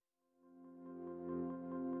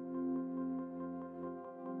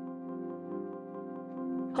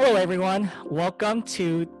Hello, everyone. Welcome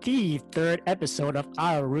to the third episode of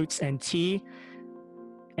Our Roots and Tea.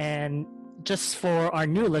 And just for our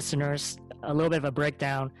new listeners, a little bit of a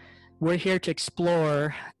breakdown. We're here to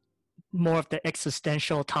explore more of the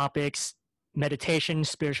existential topics: meditation,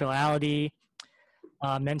 spirituality,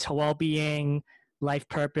 mental well-being, life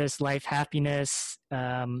purpose, life happiness,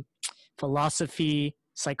 philosophy,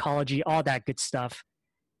 psychology, all that good stuff.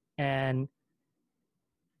 And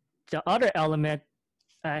the other element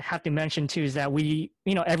I have to mention too is that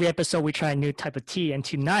every episode we try a new type of tea. And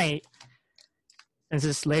tonight, since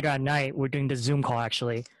it's later at night, we're doing the Zoom call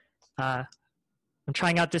actually. I'm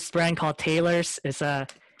trying out this brand called Taylor's. It's a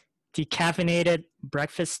decaffeinated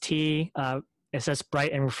breakfast tea. It says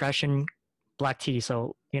bright and refreshing black tea.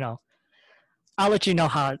 So, I'll let you know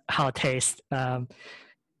how it tastes.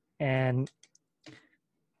 And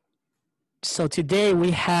so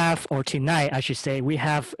tonight, I should say, we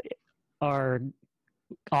have our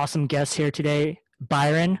awesome guest here today,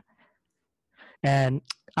 Byron. And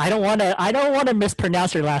I don't want to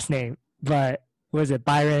mispronounce your last name, but was it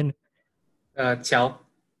Byron? Qiao.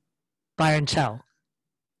 Byron Chow.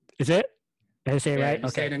 Is it? Did I say it right? You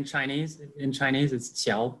say it in Chinese. In Chinese, it's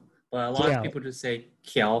Qiao, but a lot of people just say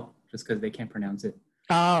Kiao just because they can't pronounce it.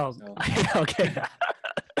 Oh, so, okay.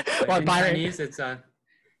 Well, in Chinese,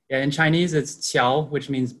 it's Qiao, which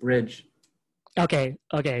means bridge. Okay,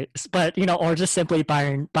 but or just simply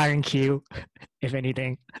Byron Q, if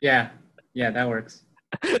anything. Yeah, that works.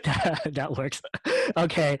 That works.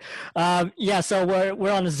 Okay, so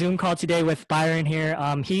we're on a Zoom call today with Byron here.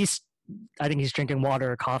 I think he's drinking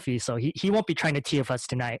water or coffee, so he won't be trying to tea with us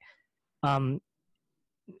tonight.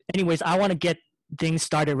 Anyways, I want to get things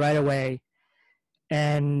started right away,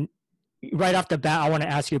 and right off the bat, I want to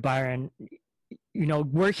ask you, Byron.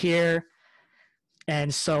 We're here.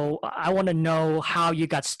 And so I want to know how you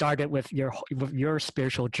got started with your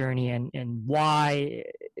spiritual journey and why.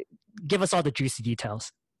 Give us all the juicy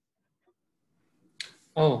details.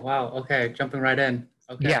 Oh, wow. Okay. Jumping right in.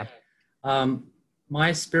 Okay. Yeah.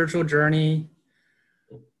 My spiritual journey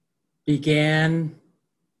began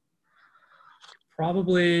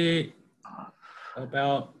probably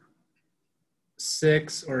about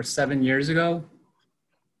 6 or 7 years ago.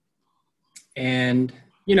 And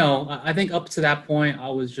I think up to that point, I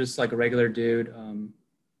was just like a regular dude,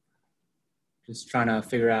 just trying to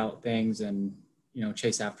figure out things and,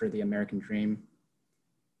 chase after the American dream.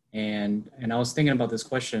 And I was thinking about this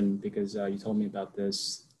question because you told me about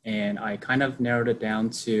this, and I kind of narrowed it down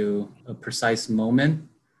to a precise moment,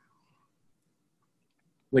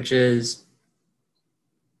 which is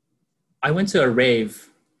I went to a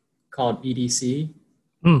rave called EDC.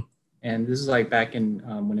 And this is like back in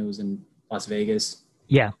when it was in Las Vegas.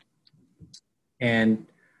 Yeah. And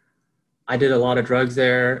I did a lot of drugs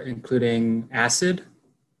there, including acid.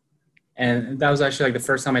 And that was actually like the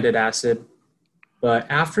first time I did acid.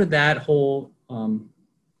 But after that whole,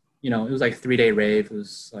 it was like a 3-day rave. It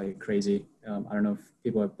was like crazy. I don't know if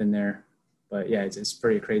people have been there, but yeah, it's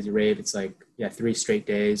pretty crazy rave. It's like, 3 straight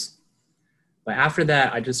days. But after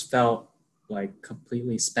that, I just felt like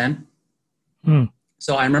completely spent.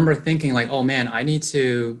 So I remember thinking like, oh man, I need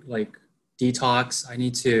to like detox. I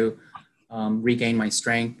need to regain my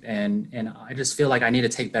strength, and I just feel like I need to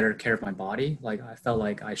take better care of my body. Like I felt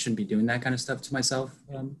like I shouldn't be doing that kind of stuff to myself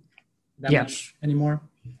much anymore.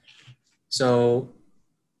 So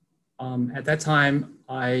at that time,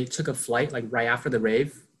 I took a flight like right after the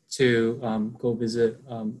rave to go visit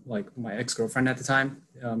like my ex-girlfriend at the time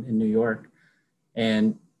in New York,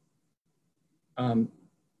 and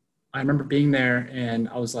I remember being there and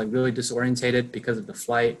I was like really disorientated because of the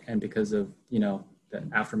flight and because of, the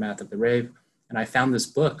aftermath of the rave. And I found this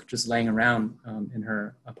book just laying around in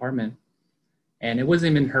her apartment. And it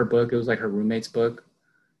wasn't even her book. It was like her roommate's book.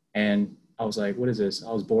 And I was like, what is this?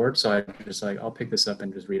 I was bored. So I just like, I'll pick this up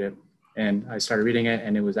and just read it. And I started reading it.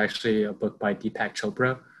 And it was actually a book by Deepak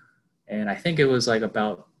Chopra. And I think it was like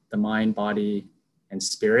about the mind, body, and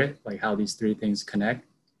spirit, like how these 3 things connect.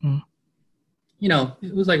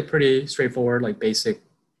 It was like a pretty straightforward, like basic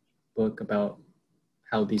book about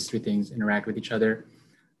how these 3 things interact with each other.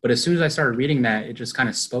 But as soon as I started reading that, it just kind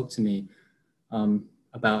of spoke to me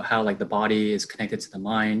about how like the body is connected to the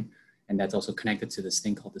mind, and that's also connected to this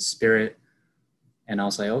thing called the spirit. And I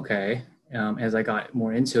was like, okay. As I got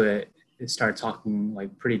more into it, it started talking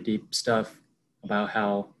like pretty deep stuff about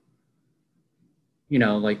how,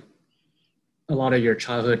 like a lot of your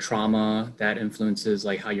childhood trauma that influences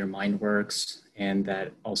like how your mind works, and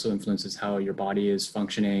that also influences how your body is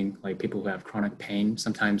functioning. Like people who have chronic pain,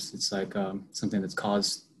 sometimes it's like something that's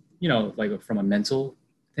caused, like from a mental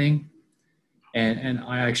thing. And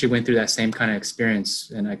I actually went through that same kind of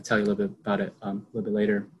experience, and I can tell you a little bit about it a little bit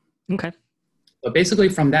later. Okay. But basically,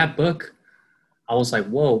 from that book, I was like,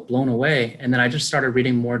 whoa, blown away. And then I just started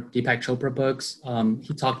reading more Deepak Chopra books.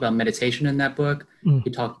 He talked about meditation in that book. Mm. He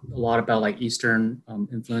talked a lot about like Eastern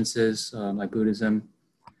influences, like Buddhism.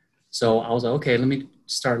 So I was like, okay, let me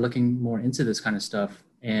start looking more into this kind of stuff.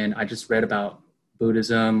 And I just read about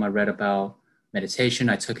Buddhism. I read about meditation.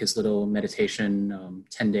 I took his little meditation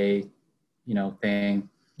 10-day, thing.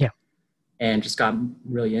 Yeah. And just got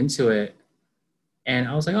really into it. And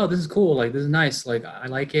I was like, oh, this is cool. Like, this is nice. Like, I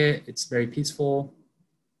like it. It's very peaceful.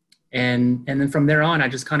 And then from there on, I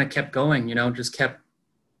just kind of kept going, just kept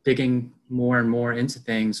digging more and more into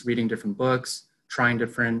things, reading different books, trying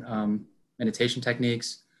different meditation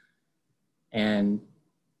techniques. And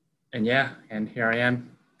yeah, and here I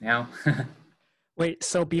am now. Wait,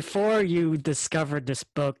 so before you discovered this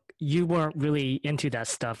book, you weren't really into that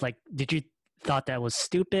stuff. Like, did you thought that was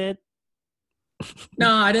stupid?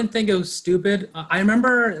 No, I didn't think it was stupid. I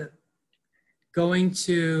remember going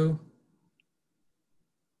to,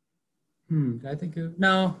 I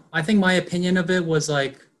think my opinion of it was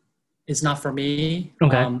like, it's not for me.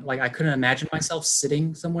 Okay. Like I couldn't imagine myself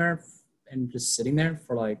sitting somewhere and just sitting there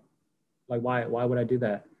for like why would I do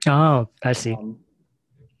that? Oh, I see.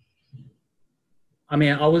 I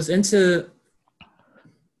mean, I was into,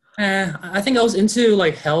 I think I was into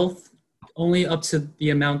like health only up to the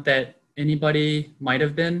amount that anybody might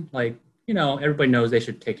have been. Like, everybody knows they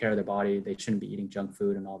should take care of their body. They shouldn't be eating junk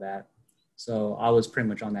food and all that. So I was pretty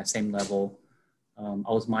much on that same level.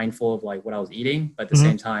 I was mindful of like what I was eating, but at the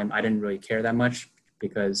same time, I didn't really care that much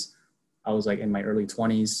because I was like in my early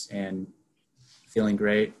 20s and feeling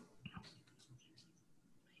great.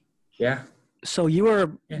 Yeah. So you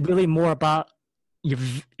were really more about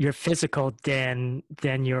your physical than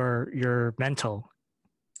your mental.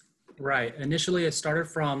 Right. Initially, it started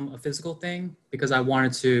from a physical thing because I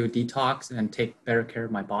wanted to detox and take better care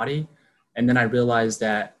of my body. And then I realized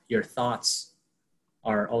that your thoughts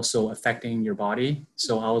are also affecting your body.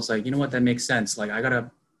 So I was like, you know what, that makes sense. Like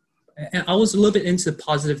and I was a little bit into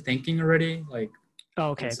positive thinking already. Like,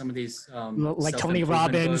 okay, some of these like Tony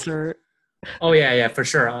Robbins books. or. Oh yeah, for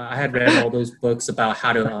sure. I had read all those books about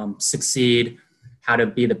how to succeed, how to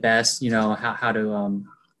be the best. How to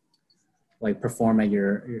like perform at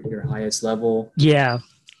your highest level. Yeah.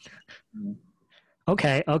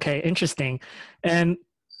 Okay. Interesting. And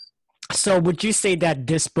so would you say that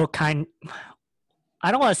this book I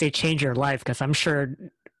don't want to say change your life because I'm sure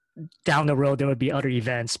down the road there would be other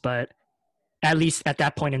events, but at least at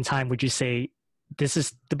that point in time, would you say this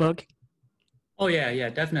is the book? Oh yeah,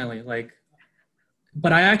 definitely. Like,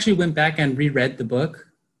 but I actually went back and reread the book.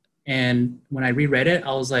 And when I reread it,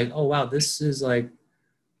 I was like, oh wow, this is like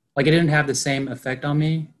it didn't have the same effect on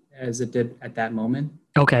me as it did at that moment.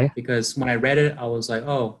 Okay. Because when I read it, I was like,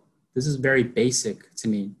 oh, this is very basic to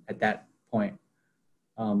me at that point.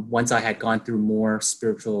 Once I had gone through more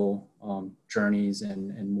spiritual journeys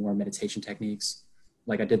and more meditation techniques,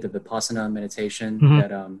 like I did the Vipassana meditation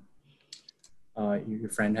that your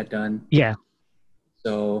friend had done. Yeah.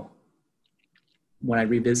 So when I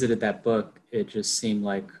revisited that book, it just seemed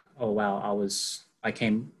like, oh wow, I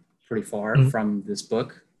came pretty far from this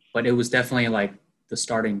book, but it was definitely like the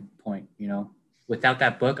starting point. Without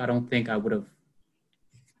that book, I don't think I would have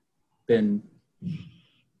been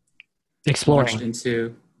exploring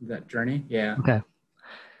into that journey. Yeah. Okay.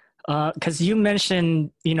 Because you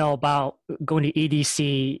mentioned, about going to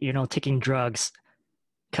EDC, taking drugs.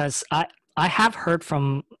 Because I have heard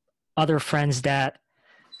from other friends that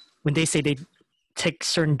when they say they take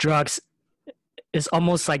certain drugs, it's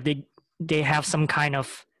almost like they have some kind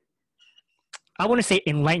of, I wouldn't say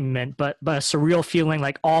enlightenment, but a surreal feeling,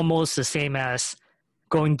 like almost the same as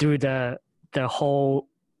going through the whole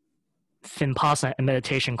Vipassana and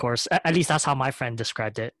meditation course. At least that's how my friend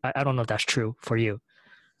described it. I don't know if that's true for you.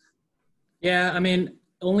 Yeah, I mean,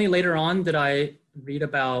 only later on did I read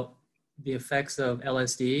about the effects of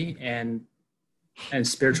LSD and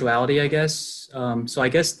spirituality, I guess. So I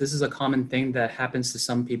guess this is a common thing that happens to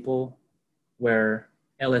some people where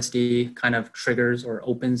LSD kind of triggers or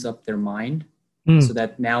opens up their mind so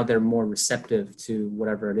that now they're more receptive to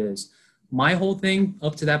whatever it is. My whole thing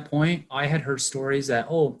up to that point, I had heard stories that,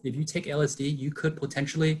 oh, if you take LSD, you could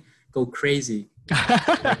potentially go crazy.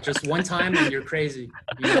 Like just one time and you're crazy,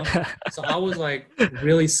 So I was like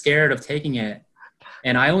really scared of taking it.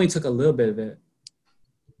 And I only took a little bit of it.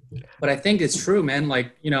 But I think it's true, man.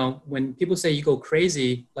 Like, when people say you go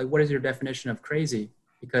crazy, like what is your definition of crazy?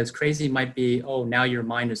 Because crazy might be, oh, now your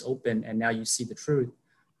mind is open and now you see the truth.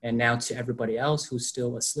 And now to everybody else who's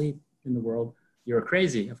still asleep in the world, you're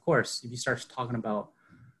crazy. Of course, if you start talking about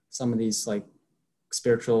some of these like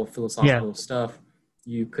spiritual, Yeah. philosophical stuff,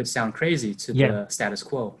 you could sound crazy to Yeah. the status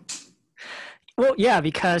quo. Well, yeah,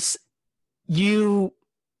 because you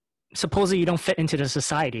supposedly you don't fit into the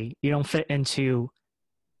society. You don't fit into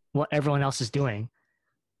what everyone else is doing.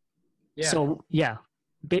 Yeah. So yeah,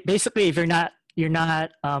 basically, if you're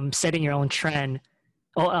not setting your own trend.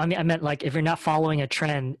 Oh, I mean, I meant like if you're not following a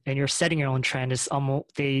trend and you're setting your own trend, it's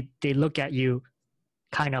almost they look at you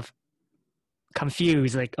kind of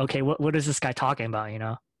confused, like, okay, what is this guy talking about? You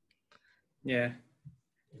know, Yeah.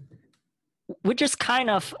 which is kind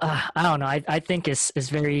of I don't know. I think is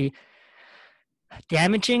very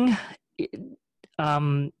damaging.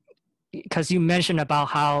 Um, because you mentioned about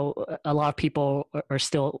how a lot of people are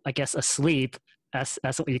still, I guess, asleep, as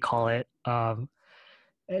what you call it.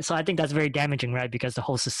 So I think that's very damaging, right? Because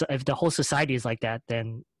if the whole society is like that,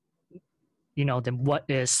 then then what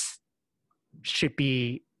is should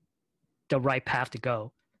be the right path to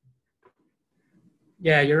go.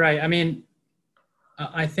 Yeah, you're right. I mean,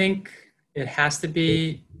 I think it has to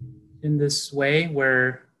be in this way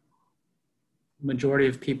where majority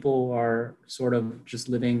of people are sort of just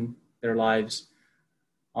living their lives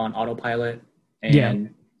on autopilot Yeah.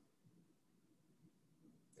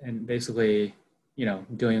 and basically,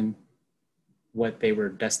 doing what they were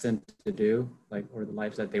destined to do, like, or the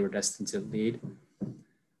lives that they were destined to lead.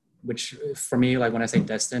 Which for me, like when I say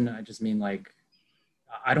destined, I just mean like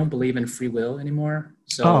I don't believe in free will anymore. Oh,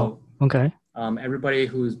 So okay. everybody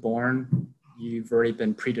who's born, you've already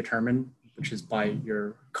been predetermined, which is by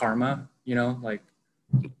your karma. Like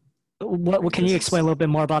What can this you explain a is little bit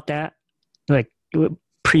more about that? Like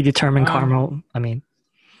predetermined um, karma. I mean,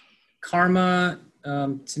 karma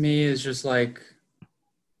to me is just like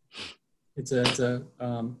it's a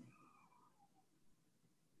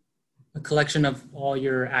collection of all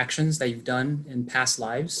your actions that you've done in past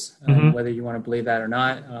lives, mm-hmm. whether you want to believe that or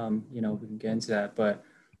not. We can get into that, but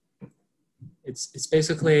it's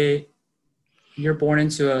basically you're born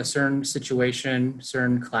into a certain situation,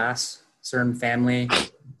 certain class, certain family,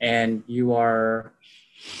 and you are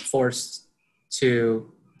forced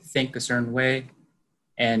to think a certain way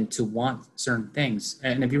and to want certain things.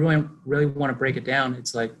 And if you really want to break it down,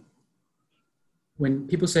 it's like when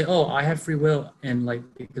people say, "Oh, I have free will," and like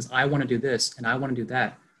because I want to do this and I want to do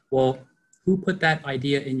that. Well, who put that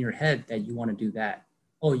idea in your head that you want to do that?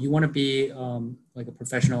 Oh, you want to be like a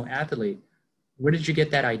professional athlete. Where did you get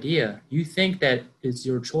that idea? You think that is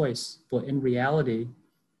your choice, but in reality,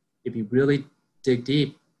 if you really dig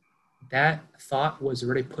deep, that thought was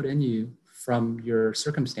already put in you from your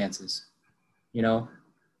circumstances. You know,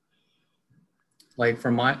 like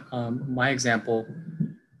for my example,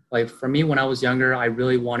 like for me when I was younger, I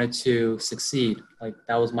really wanted to succeed. Like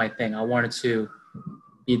that was my thing. I wanted to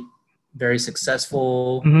be very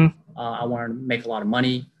successful. Mm-hmm. I wanted to make a lot of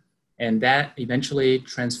money. And that eventually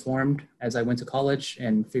transformed as I went to college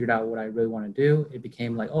and figured out what I really want to do. It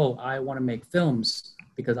became like, oh, I want to make films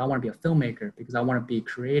because I want to be a filmmaker, because I want to be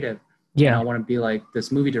creative, and Yeah. I want to be like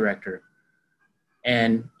this movie director.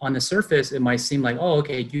 And on the surface, it might seem like, oh,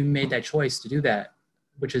 okay, you made that choice to do that,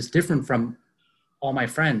 which is different from all my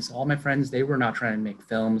friends. All my friends, they were not trying to make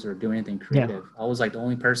films or do anything creative. Yeah. I was like the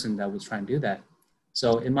only person that was trying to do that.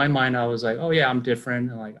 So in my mind, I was like, oh yeah, I'm different.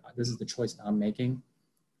 And like, this is the choice that I'm making.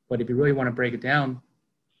 But if you really want to break it down,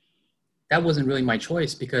 that wasn't really my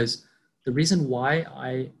choice, because the reason why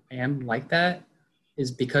I am like that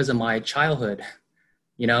is because of my childhood,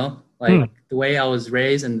 like the way I was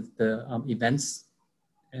raised and the events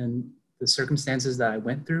and the circumstances that I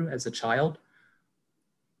went through as a child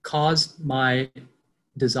caused my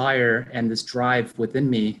desire and this drive within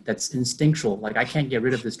me that's instinctual. Like I can't get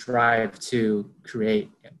rid of this drive to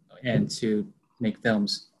create and to make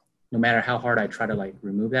films. No matter how hard I try to like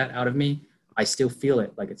remove that out of me, I still feel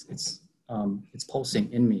it. Like it's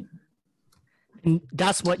pulsing in me. And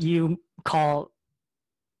that's what you call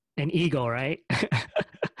an ego, right?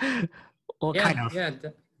 Well, Yeah, kind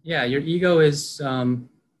of. yeah. Your ego is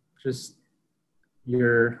just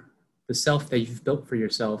the self that you've built for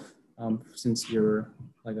yourself since you're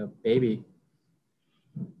like a baby,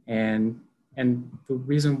 and the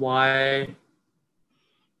reason why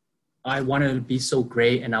I wanted to be so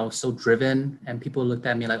great and I was so driven, and people looked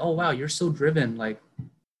at me like, oh wow, you're so driven, like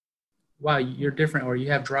wow, you're different, or you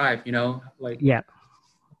have drive, like Yeah.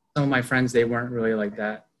 Some of my friends, they weren't really like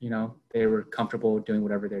that, they were comfortable doing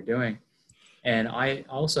whatever they're doing. And I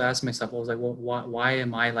also asked myself, I was like, well, why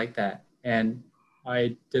am I like that? And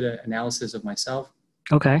I did an analysis of myself.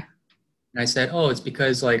 Okay. And I said, oh, it's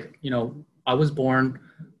because like, I was born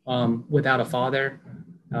without a father.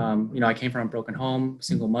 I came from a broken home,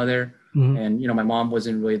 single mother. Mhm. And, my mom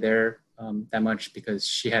wasn't really there that much because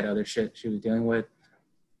she had other shit she was dealing with.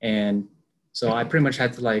 And so I pretty much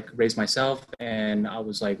had to like raise myself, and I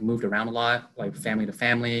was like moved around a lot, like family to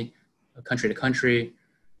family, country to country,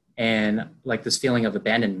 and like this feeling of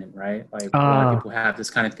abandonment, right? Like a lot of people have this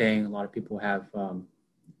kind of thing. A lot of people have,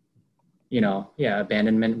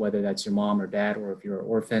 abandonment, whether that's your mom or dad, or if you're an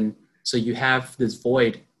orphan. So you have this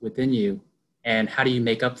void within you. And how do you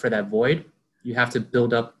make up for that void? You have to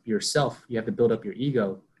build up yourself. You have to build up your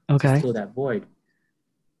ego to Okay. fill that void.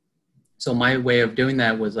 So my way of doing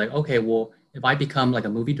that was like, okay, well, if I become like a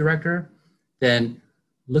movie director, then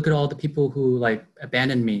look at all the people who like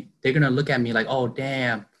abandoned me. They're going to look at me like, oh,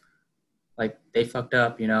 damn, like they fucked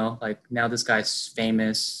up, like now this guy's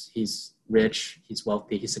famous, he's rich, he's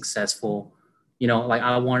wealthy, he's successful, like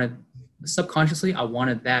I wanted, subconsciously I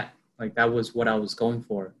wanted that, like that was what I was going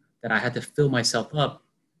for, that I had to fill myself up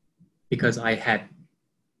because I had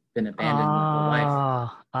been abandoned my whole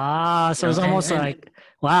life. So it's almost and like,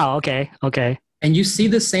 wow, okay. and you see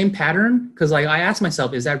the same pattern, because like I asked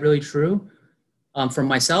myself, is that really true? For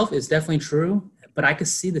myself, it's definitely true, but I could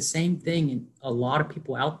see the same thing in a lot of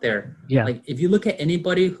people out there. Yeah. Like if you look at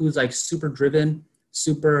anybody who's like super driven,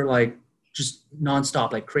 super like just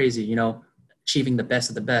nonstop, like crazy, achieving the best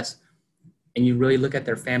of the best, and you really look at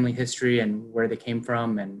their family history and where they came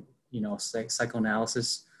from, and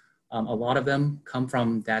psychoanalysis, a lot of them come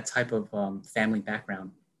from that type of family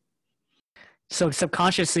background. So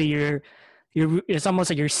subconsciously it's almost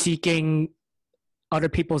like you're seeking other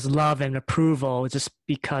people's love and approval just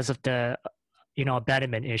because of the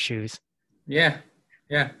abandonment issues. Yeah,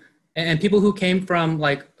 yeah. And people who came from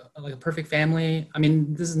like a perfect family, I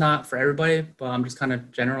mean, this is not for everybody, but I'm just kind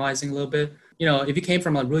of generalizing a little bit. If you came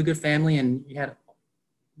from a really good family and you had a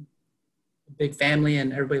big family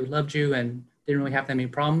and everybody loved you and didn't really have that many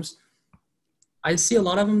problems, I see a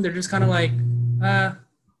lot of them, they're just kind of like,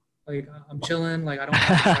 like I'm chilling, like I don't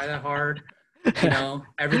have to try that hard.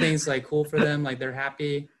 Everything's like cool for them, like they're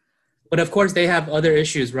happy. But of course they have other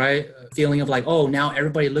issues, right? A feeling of like, oh, now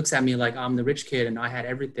everybody looks at me like I'm the rich kid and I had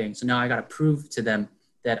everything. So now I got to prove to them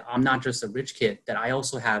that I'm not just a rich kid, that I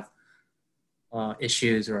also have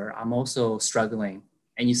issues, or I'm also struggling.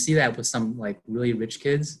 And you see that with some like really rich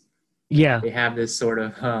kids. Yeah. They have this sort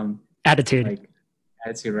of attitude. like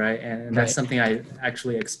attitude, right? And that's something I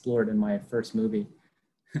actually explored in my first movie.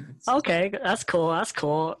 Okay, that's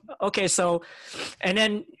cool. Okay, so, and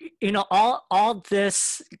then all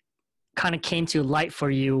this kind of came to light for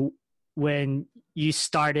you when you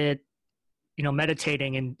started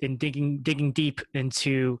meditating and digging deep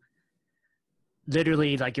into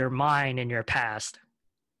literally like your mind and your past.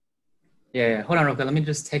 Yeah. Hold on real quick, let me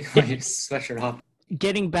just take my sweatshirt off.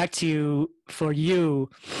 Getting back to for you,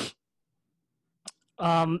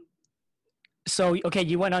 so okay,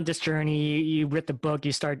 you went on this journey, you read the book,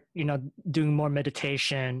 you start doing more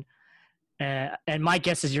meditation, and my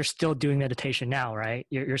guess is you're still doing meditation now, right?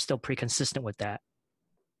 You're still pretty consistent with that.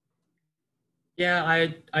 Yeah,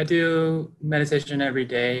 I do meditation every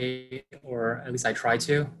day, or at least I try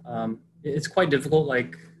to. It's quite difficult,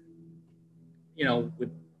 like,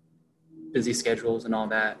 with busy schedules and all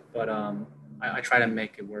that, but I try to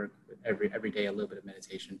make it work with every day, a little bit of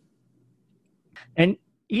meditation. And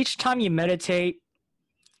each time you meditate,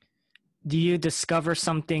 do you discover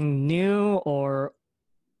something new, or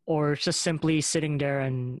just simply sitting there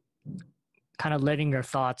and kind of letting your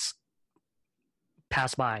thoughts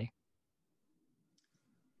pass by?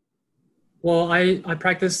 Well, I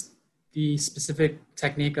practice the specific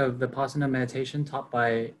technique of Vipassana meditation taught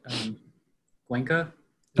by Goenka.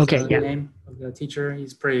 Okay, The name of the teacher.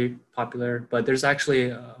 He's pretty popular, but there's actually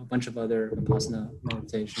a bunch of other Vipassana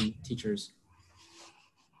meditation teachers.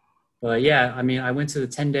 But yeah, I mean, I went to the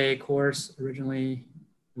 10-day course originally.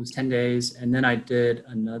 It was 10 days. And then I did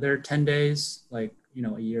another 10 days, like,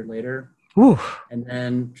 a year later. Ooh. And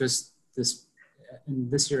then just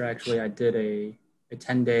this year, actually, I did a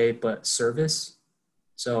 10-day, but service.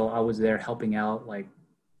 So I was there helping out, like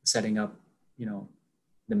setting up,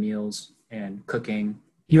 the meals and cooking.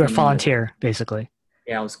 You were a volunteer, basically.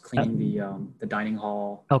 Yeah, I was cleaning the dining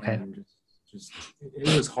hall. Okay. And just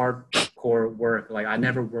it was hardcore work. Like I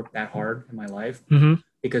never worked that hard in my life,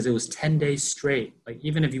 because it was 10 days straight. Like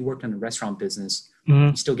even if you worked in the restaurant business,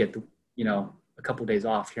 you still get a couple of days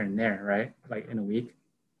off here and there, right? Like in a week.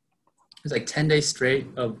 It was like 10 days straight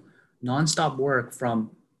of nonstop work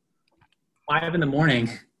from 5 a.m.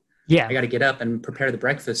 Yeah. I got to get up and prepare the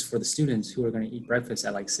breakfast for the students who are going to eat breakfast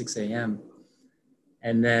at like 6 a.m.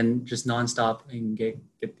 And then just nonstop and get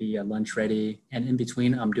the lunch ready. And in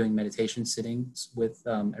between, I'm doing meditation sittings with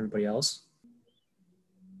everybody else.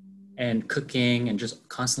 and cooking and just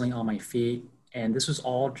constantly on my feet. And this was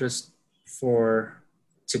all just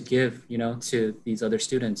to give, to these other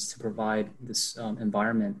students, to provide this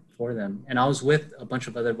environment for them. And I was with a bunch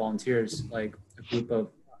of other volunteers, like a group of,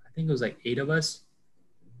 I think it was like 8 of us.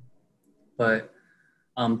 But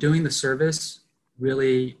doing the service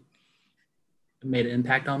really made an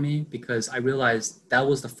impact on me, because I realized that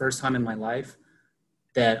was the first time in my life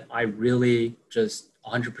that I really just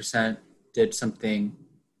 100% did something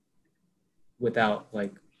without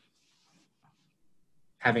like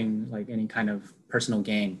having like any kind of personal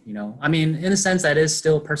gain, I mean, in a sense that is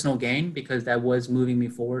still personal gain, because that was moving me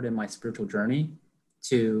forward in my spiritual journey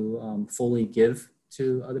to fully give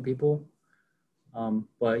to other people.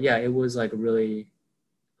 But yeah, it was like a really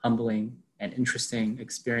humbling and interesting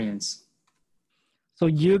experience. So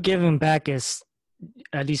you giving back is,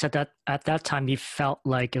 at least at that time, you felt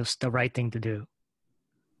like it was the right thing to do.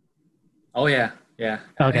 Oh yeah. Yeah.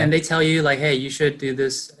 Okay. And they tell you like, hey, you should do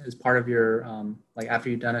this as part of your, like after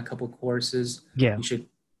you've done a couple courses, Yeah. you should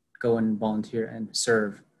go and volunteer and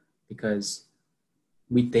serve, because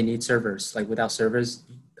they need servers. Like without servers,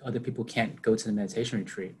 other people can't go to the meditation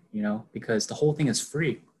retreat, because the whole thing is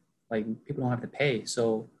free. Like people don't have to pay.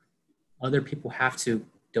 So other people have to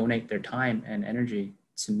donate their time and energy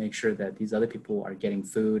to make sure that these other people are getting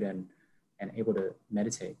food and able to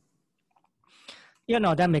meditate. Yeah,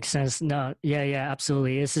 no, that makes sense. No, yeah,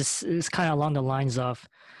 absolutely. It's kind of along the lines of,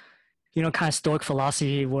 kind of Stoic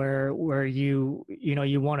philosophy where you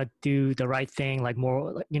want to do the right thing, like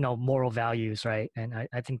moral, moral values, right? And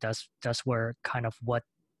I think that's where kind of what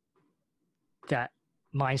that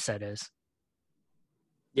mindset is.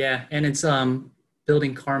 Yeah, and it's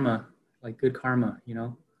building karma, like good karma,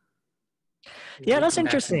 Yeah, that's Working back from.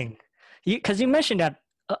 interesting. Because you mentioned that,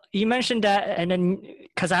 and then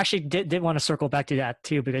because I actually did want to circle back to that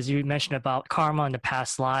too, because you mentioned about karma in the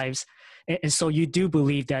past lives, and so you do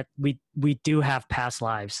believe that we do have past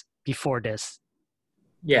lives before this.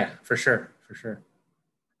 Yeah, for sure, for sure.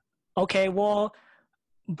 Okay, well,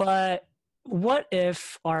 but what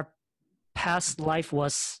if our past life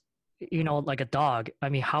was, like a dog? I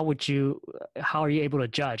mean, how are you able to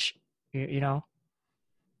judge? You know,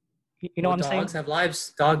 you know Well, what I'm saying? dogs have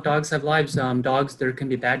lives. Dogs have lives. Dogs, there can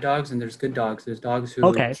be bad dogs and there's good dogs. There's dogs who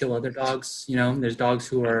Okay, kill other dogs. There's dogs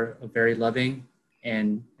who are very loving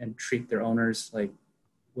and treat their owners like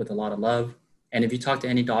with a lot of love. And if you talk to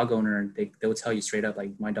any dog owner, they will tell you straight up,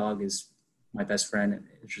 like, my dog is my best friend, and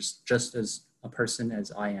it's just as a person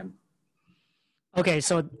as I am. okay,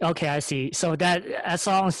 I see. So that as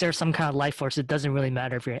long as there's some kind of life force, it doesn't really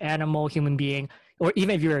matter if you're an animal, human being, or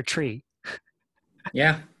even if you're a tree.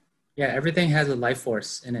 Yeah. Yeah, everything has a life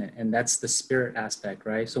force in it, and that's the spirit aspect,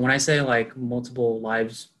 right? So when I say like multiple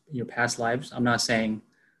lives, your past lives, I'm not saying,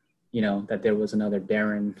 that there was another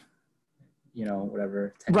Darren,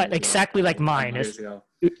 whatever, 10 Right, years ago exactly like or mine. 20 years ago.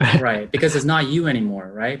 Right, because it's not you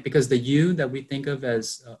anymore, right? Because the you that we think of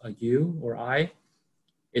as a you or I,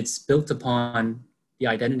 it's built upon the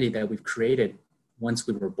identity that we've created once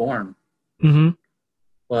we were born. Mm-hmm.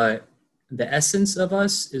 But the essence of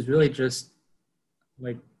us is really just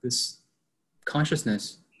like this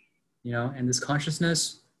consciousness, and this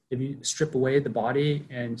consciousness, if you strip away the body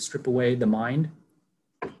and strip away the mind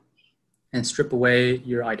and strip away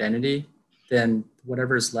your identity, then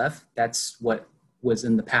whatever is left, that's what was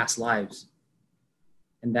in the past lives.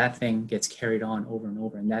 And that thing gets carried on over and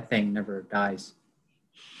over, and that thing never dies.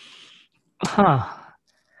 Huh.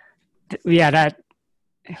 Yeah,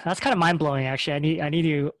 that's kind of mind blowing. Actually, I need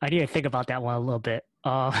to think about that one a little bit.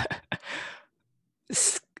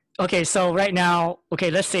 Okay, so right now,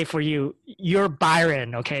 okay, let's say for you, you're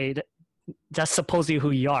Byron. Okay, that's supposedly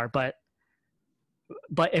who you are, but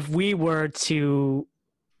if we were to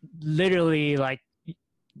literally like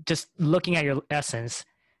just looking at your essence,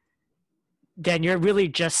 then you're really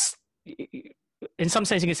just, in some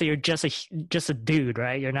sense, you can say you're just a dude,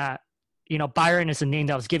 right? You're not, Byron is a name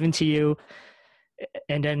that was given to you,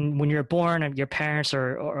 and then when you're born, and your parents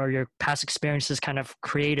or your past experiences kind of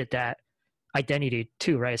created that identity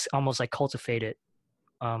too, right? It's almost like cultivated.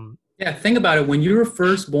 Yeah, think about it. When you were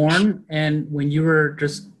first born and when you were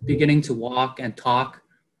just beginning to walk and talk,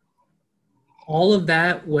 all of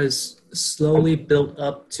that was slowly built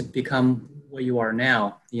up to become what you are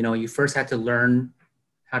now. You first had to learn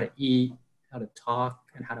how to eat, how to talk,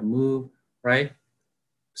 and how to move, right?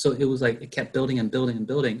 So it was like it kept building and building and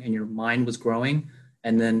building, and your mind was growing.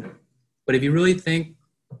 And then, but if you really think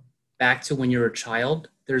back to when you were a child,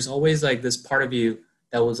 there's always like this part of you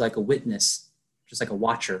that was like a witness, just like a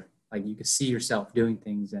watcher. Like you could see yourself doing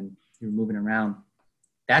things and you're moving around.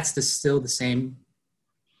 That's still the same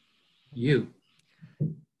you.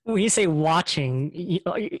 When you say watching,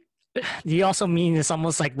 do you also mean it's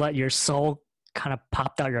almost like what your soul kind of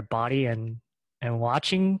popped out your body and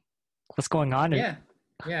watching what's going on? Yeah,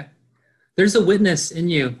 yeah. There's a witness in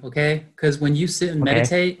you, okay? Because when you sit and Okay.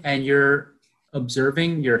 meditate and you're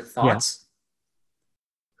observing your Yeah. thoughts,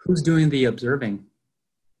 who's doing the observing?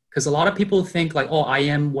 Because a lot of people think like, oh, I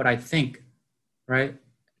am what I think, right?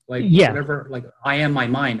 Like Yeah. whatever, like I am my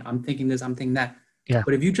mind. I'm thinking this, I'm thinking that. Yeah.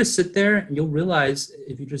 But if you just sit there, you'll realize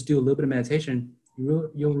if you just do a little bit of meditation,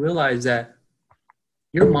 you'll realize that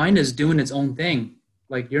your mind is doing its own thing.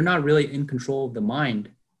 Like you're not really in control of the mind.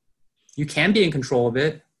 You can be in control of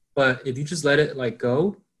it, but if you just let it like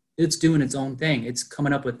go, it's doing its own thing. It's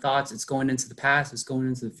coming up with thoughts. It's going into the past. It's going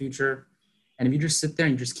into the future. And if you just sit there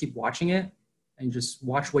and just keep watching it and just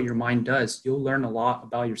watch what your mind does, you'll learn a lot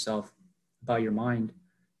about yourself, about your mind.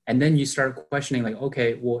 And then you start questioning like,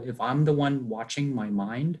 okay, well, if I'm the one watching my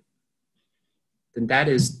mind, then that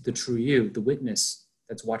is the true you, the witness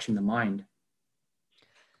that's watching the mind.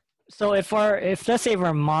 So if let's say if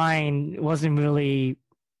our mind wasn't really,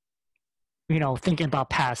 thinking about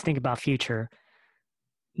past, thinking about future,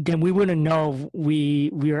 then we wouldn't know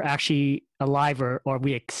we are actually alive or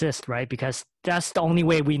we exist, right? Because that's the only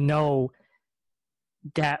way we know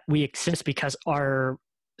that we exist because our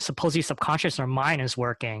supposedly subconscious or mind is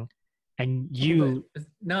working and Oh, but you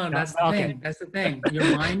no, that's the okay, thing. That's the thing. Your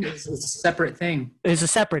mind is a separate thing. it's a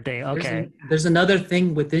separate thing. Okay. There's another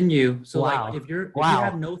thing within you. So like Wow. if you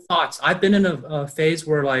have Wow. no thoughts, I've been in a phase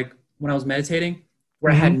where like when I was meditating,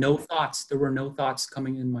 where I Hmm. had no thoughts. There were no thoughts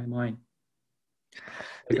coming in my mind,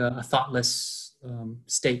 like a thoughtless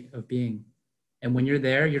state of being. And when you're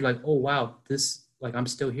there, you're like, oh wow, this like I'm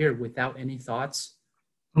still here without any thoughts,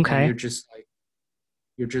 and Okay.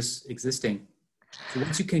 you're just existing. So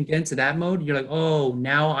once you can get into that mode, you're like, oh,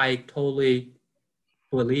 now I totally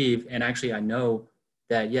believe and actually I know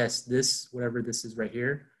that yes, this whatever this is right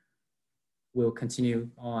here will continue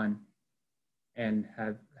on and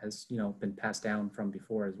has been passed down from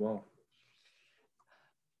before as well.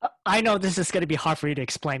 I know this is going to be hard for you to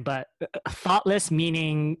explain, but thoughtless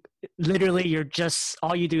meaning literally you're just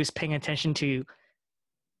all you do is paying attention to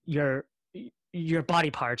your your body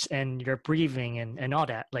parts and your breathing and all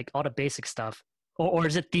that, like all the basic stuff, or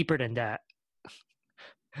is it deeper than that?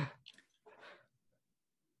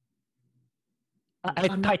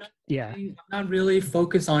 I'm not Yeah. I'm not really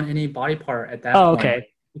focused on any body part at that Oh, point. okay. Like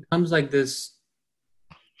it becomes like this.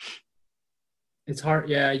 It's hard.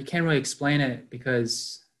 Yeah, you can't really explain it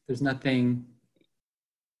because there's nothing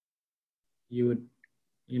you would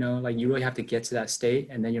like you really have to get to that state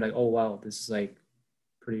and then you're like, oh wow, this is like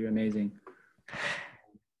pretty amazing.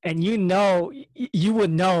 And you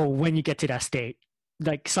would know when you get to that state,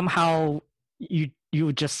 like somehow you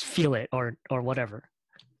would just feel it or whatever.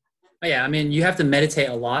 But yeah, I mean, you have to meditate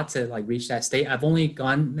a lot to like reach that state. I've only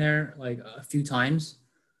gone there like a few times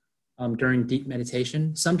during deep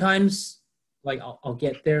meditation. Sometimes like I'll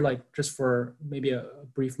get there like just for maybe a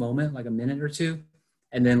brief moment, like a minute or two,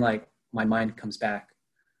 and then like my mind comes back.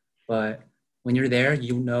 But when you're there,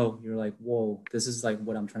 you're like, whoa, this is like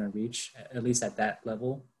what I'm trying to reach, at least at that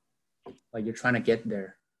level. Like you're trying to get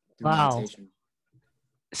there through Wow. meditation.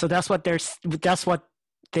 So that's what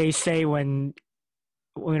they say when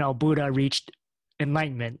Buddha reached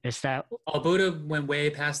enlightenment, is that Oh, Buddha went way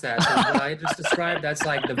past that. So what I just described, that's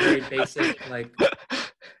like the very basic, like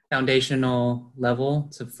foundational level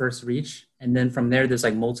to first reach. And then from there, there's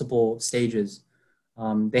like multiple stages.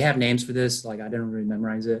 They have names for this. Like I didn't really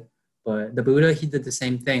memorize it, but the Buddha, he did the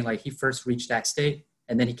same thing. Like he first reached that state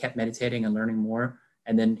and then he kept meditating and learning more.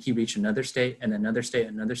 And then he reached another state and another state,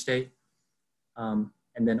 another state.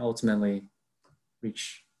 And then ultimately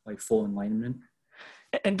reach like full enlightenment.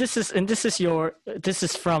 and this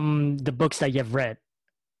is from the books that you've read,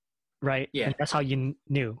 right? Yeah, And that's how you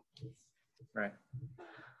knew. right.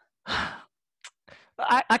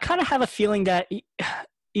 I kind of have a feeling that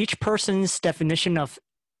each person's definition of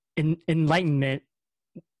enlightenment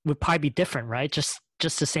would probably be different, right? Just the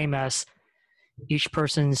same as each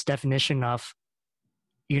person's definition of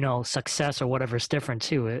success or whatever is different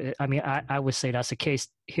too. I mean, I would say that's the case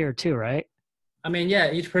here too, right? I mean, yeah,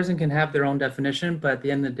 each person can have their own definition, but at the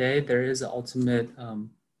end of the day, there is an ultimate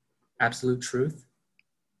absolute truth,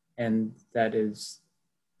 and that is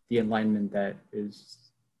the enlightenment that is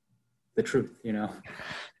the truth.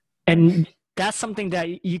 And that's something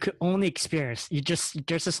that you could only experience.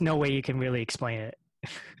 There's just no way you can really explain it.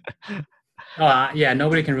 Yeah,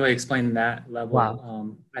 nobody can really explain that level.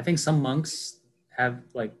 Wow. I think some monks have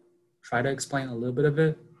like tried to explain a little bit of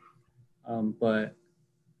it, but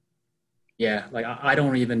yeah, like I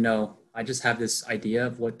don't even know. I just have this idea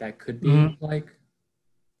of what that could Hmm. be like.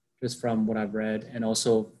 just from what I've read, and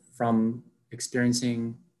also from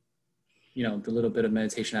experiencing, the little bit of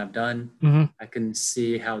meditation I've done. Mm-hmm. I can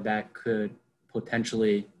see how that could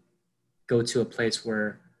potentially go to a place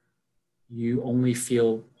where you only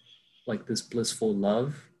feel like this blissful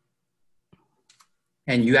love,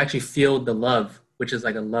 and you actually feel the love, which is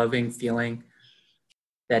like a loving feeling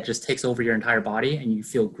that just takes over your entire body, and you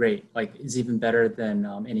feel great. Like it's even better than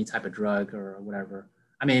any type of drug or whatever.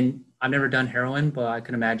 I mean, I've never done heroin, but I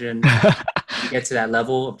can imagine you get to that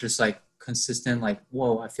level of just like consistent, like,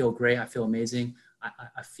 whoa, I feel great. I feel amazing.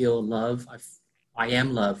 I feel love. I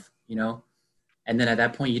am love, And then at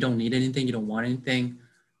that point, you don't need anything. You don't want anything.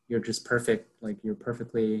 You're just perfect. Like you're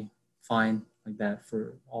perfectly fine like that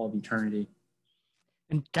for all of eternity.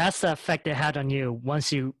 And that's the effect it had on you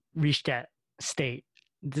once you reached that state.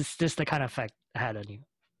 This the kind of effect it had on you.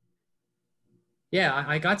 Yeah,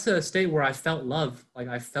 I got to a state where I felt love. Like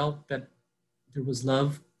I felt that there was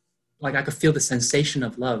love. Like I could feel the sensation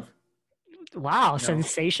of love. Wow,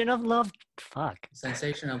 sensation of love? Fuck.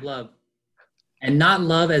 Sensation of love. And not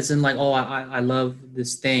love as in like, oh, I love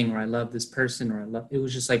this thing, or I love this person, or it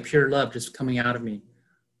was just like pure love just coming out of me.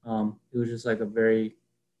 It was just like it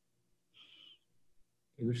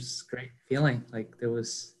was just a great feeling. Like there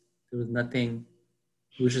was nothing,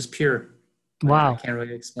 it was just pure. Wow. I can't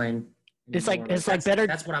really explain. It's like better.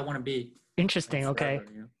 That's what I want to be. Interesting. Like forever,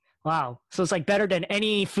 okay. Wow. So it's like better than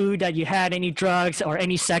any food that you had, any drugs or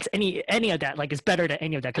any sex, any of that. Like it's better than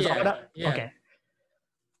any of that. Yeah. Okay.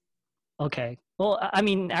 Okay. Well, I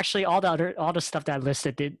mean, actually, all the stuff that I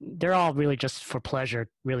listed, they're all really just for pleasure.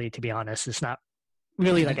 Really, to be honest, it's not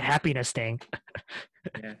really like a happiness thing.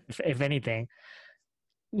 Yeah. if anything.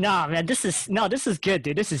 Nah, man, this is good,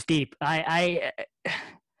 dude. This is deep. I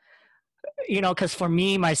because for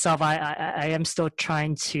me myself, I am still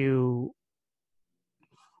trying to,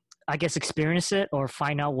 I guess, experience it or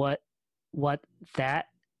find out what that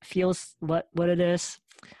feels, what it is.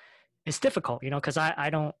 It's difficult, because I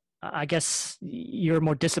don't. I guess you're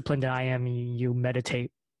more disciplined than I am. You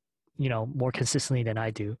meditate, more consistently than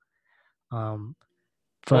I do.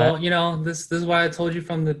 But this is why I told you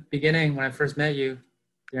from the beginning when I first met you,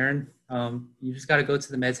 Darren. You just got to go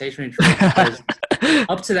to the meditation retreat, because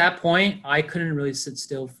up to that point, I couldn't really sit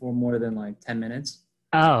still for more than like 10 minutes.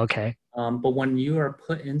 Oh, okay. But when you are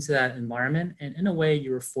put into that environment, and in a way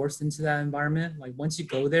you were forced into that environment, like once you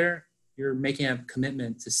go there, you're making a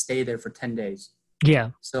commitment to stay there for 10 days.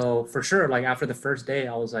 Yeah. So for sure, like after the first day,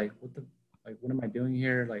 I was like, what am I doing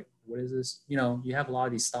here? Like, what is this? You have a lot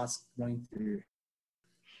of these thoughts running through your,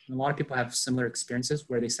 and a lot of people have similar experiences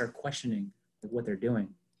where they start questioning what they're doing.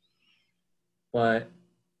 But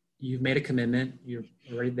you've made a commitment, you're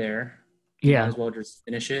already there. You might as well just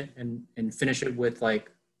finish it and finish it with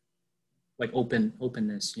like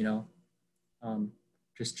openness,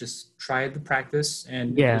 just try the practice,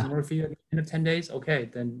 and if it doesn't work for you at the end of 10 days, okay,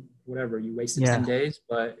 then whatever, you wasted 10 days,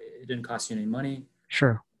 but it didn't cost you any money.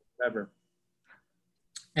 Sure. Whatever.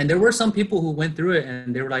 And there were some people who went through it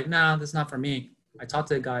and they were like, nah, that's not for me. I talked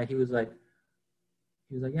to a guy, he was like,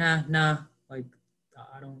 yeah, nah, like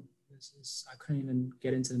I couldn't even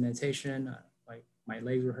get into the meditation. Like my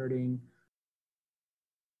legs were hurting.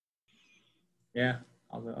 Yeah.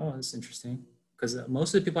 I was like, oh, that's interesting. Because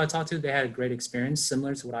most of the people I talked to, they had a great experience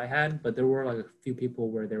similar to what I had, but there were like a few people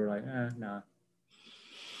where they were like, nah.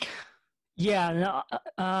 Yeah,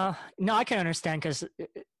 no, I can understand, because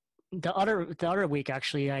the other week,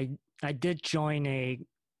 actually, I did join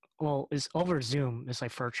it's over Zoom. It's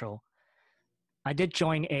like virtual. I did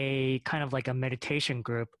join a kind of like a meditation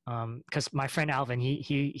group, because my friend Alvin,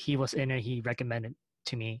 he was in it. He recommended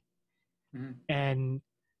to me, and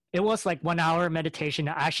it was like 1 hour meditation.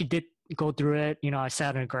 I actually did go through it. I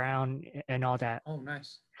sat on the ground and all that. Oh,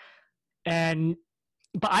 nice.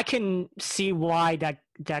 But I can see why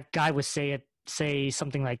that guy would say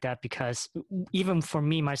something like that, because even for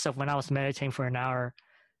me myself, when I was meditating for an hour,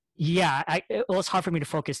 it was hard for me to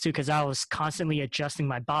focus too, because I was constantly adjusting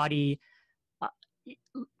my body.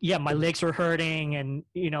 My legs were hurting, and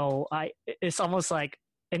it's almost like,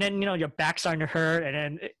 and then your back's starting to hurt, and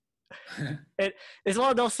then it's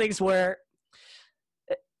one of those things where,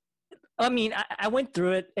 I mean, I went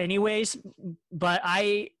through it anyways, but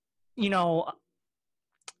I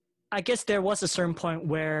guess there was a certain point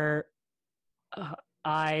where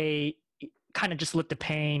I kind of just let the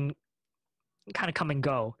pain kind of come and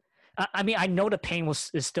go. I mean, I know the pain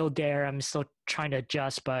is still there. I'm still trying to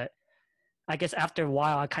adjust, but I guess after a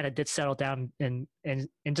while, I kind of did settle down and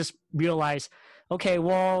just realize, okay,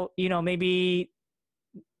 well, maybe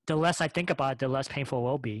the less I think about it, the less painful it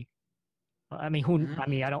will be. I mean,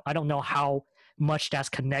 I don't know how much that's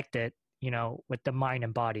connected, with the mind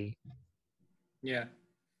and body. Yeah.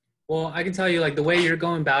 Well, I can tell you, like, the way you're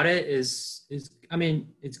going about it is I mean,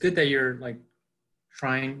 it's good that you're like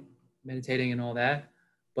trying meditating and all that,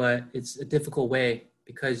 but it's a difficult way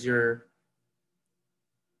because you're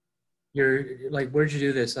like, where'd you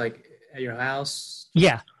do this? Like at your house?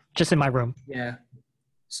 Yeah, just in my room. Yeah.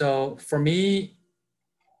 So for me,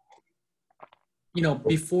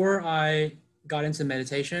 before I got into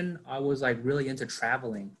meditation, I was like really into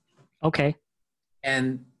traveling. Okay.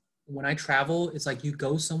 And when I travel, it's like you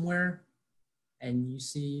go somewhere and you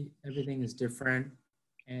see everything is different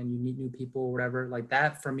and you meet new people, or whatever. Like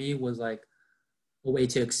that for me was like a way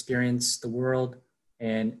to experience the world.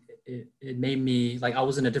 And it made me like I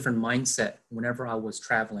was in a different mindset whenever I was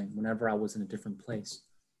traveling, whenever I was in a different place.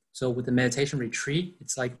 So with the meditation retreat,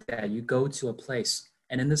 it's like that. You go to a place,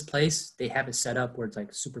 and in this place, they have it set up where it's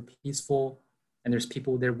like super peaceful, and there's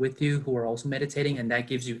people there with you who are also meditating, and that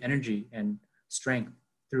gives you energy and strength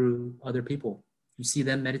through other people. You see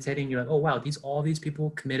them meditating, you're like, oh wow, all these people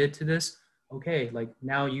committed to this. Okay, like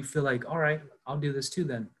now you feel like, all right, I'll do this too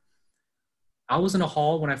then. I was in a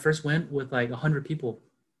hall when I first went with like 100 people.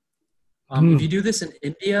 If you do this in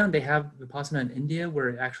India, they have the Vipassana in India where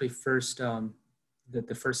it actually first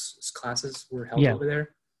the first classes were held Yeah. over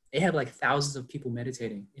there. They had like thousands of people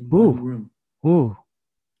meditating in one room. Ooh.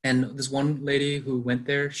 And this one lady who went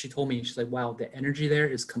there, she told me, she's like, wow, the energy there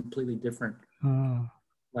is completely different.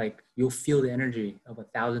 Like you'll feel the energy of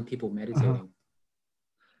 1,000 people meditating.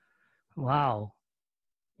 Wow.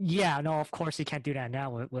 Yeah, no, of course you can't do that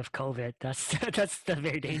now with COVID. That's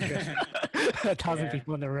very dangerous. 1,000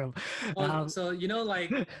 people in the room. So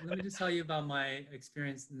like, let me just tell you about my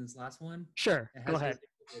experience in this last one. Sure, go ahead.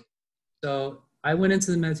 So I went into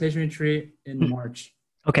the meditation retreat in March.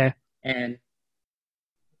 Okay. And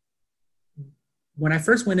when I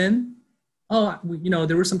first went in,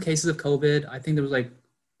 there were some cases of COVID. I think there was like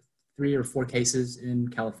 3 or 4 cases in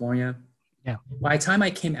California. Yeah. By the time I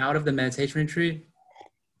came out of the meditation retreat,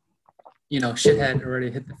 shit had already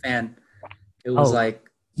hit the fan. It was the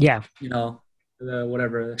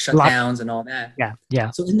shutdowns and all that. Yeah, yeah.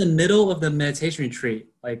 So in the middle of the meditation retreat,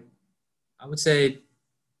 like I would say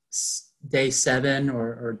day 7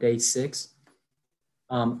 or day 6,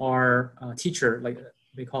 our teacher, like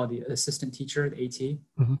they call it the assistant teacher, the AT,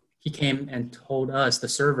 he came and told us, the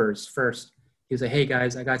servers first, he was like, hey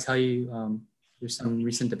guys, I got to tell you, there's some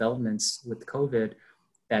recent developments with COVID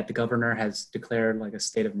that the governor has declared like a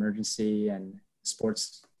state of emergency and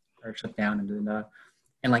sports are shut down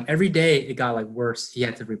and like every day it got like worse. He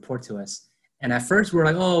had to report to us. And at first we were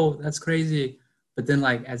like, oh, that's crazy. But then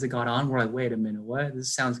like as it got on, we're like, wait a minute, what?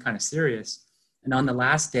 This sounds kind of serious. And on the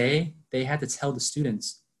last day, they had to tell the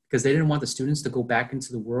students because they didn't want the students to go back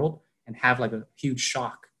into the world and have like a huge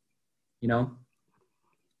shock,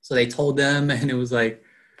 So they told them, and it was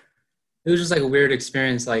just like a weird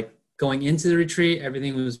experience. Like going into the retreat,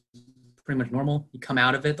 everything was pretty much normal. You come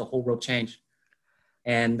out of it, the whole world changed.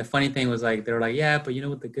 And the funny thing was like, they were like, yeah, but you know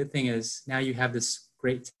what the good thing is? Now you have this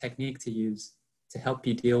great technique to use to help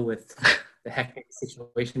you deal with the hectic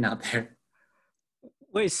situation out there.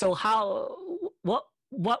 Wait, so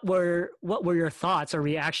what were your thoughts or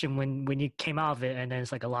reaction when you came out of it and then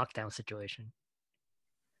it's like a lockdown situation?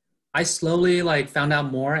 I slowly like found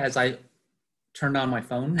out more as I turned on my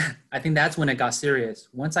phone. I think that's when it got serious.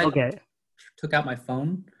 Once I took out my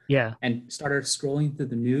phone and started scrolling through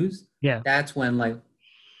the news, that's when like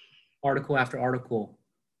article after article,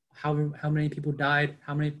 how many people died,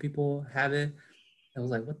 how many people have it. I was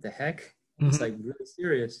like, what the heck? It's like really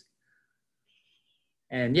serious.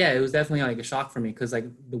 And yeah, it was definitely like a shock for me because like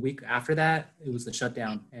the week after that, it was the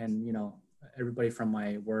shutdown and, everybody from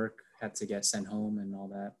my work had to get sent home and all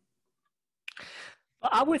that.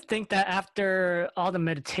 I would think that after all the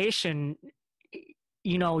meditation,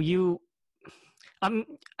 I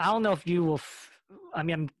don't know if you will,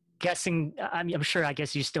 I'm guessing, I'm sure, I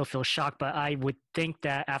guess you still feel shocked, but I would think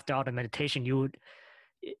that after all the meditation,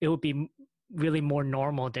 it would be really more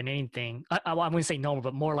normal than anything. I wouldn't say normal,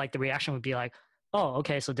 but more like the reaction would be like, oh,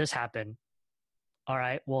 okay, so this happened. All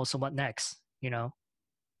right, well, so what next,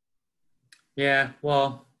 Yeah,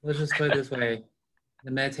 well, let's just put it this way.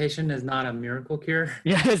 The meditation is not a miracle cure.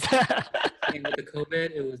 Yes. And with the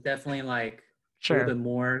COVID, it was definitely like a little bit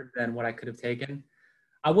more than what I could have taken.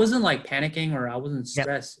 I wasn't like panicking or I wasn't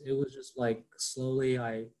stressed. It was just like slowly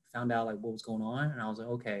I found out like what was going on and I was like,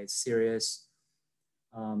 okay, it's serious.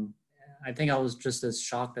 I think I was just as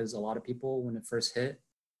shocked as a lot of people when it first hit,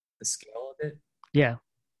 the scale of it. Yeah.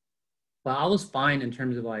 But I was fine in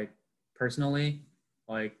terms of like personally,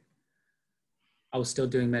 like I was still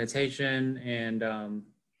doing meditation and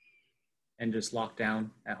just locked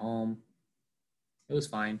down at home. It was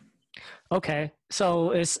fine. Okay.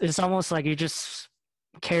 So it's almost like you just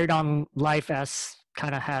carried on life as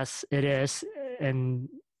kind of as it is and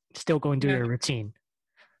still going through Yeah. your routine.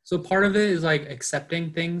 So part of it is like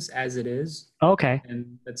accepting things as it is. Okay.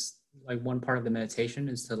 And that's like one part of the meditation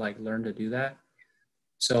is to like learn to do that.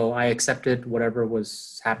 So I accepted whatever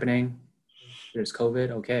was happening. There's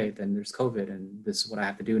COVID. Okay, then there's COVID, and this is what I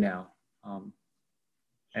have to do now. Um,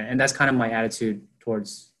 and that's kind of my attitude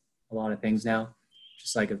towards a lot of things now.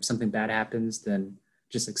 Just like if something bad happens, then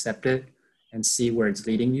just accept it and see where it's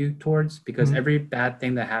leading you towards, because Mhm. every bad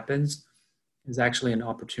thing that happens is actually an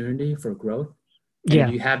opportunity for growth. And if Yeah.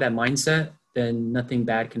 you have that mindset, then nothing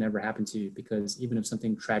bad can ever happen to you, because even if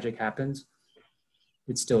something tragic happens,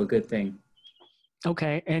 it's still a good thing.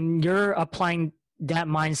 Okay. And you're applying that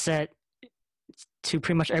mindset to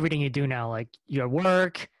pretty much everything you do now, like your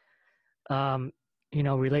work, um,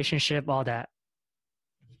 relationship, all that.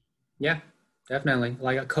 Yeah, definitely.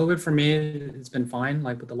 Like COVID for me, it's been fine.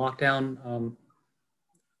 Like with the lockdown,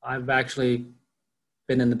 I've actually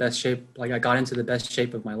been in the best shape. Like I got into the best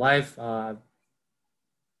shape of my life.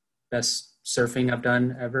 Best surfing I've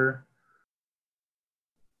done ever.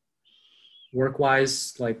 Work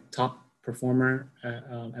wise, like top performer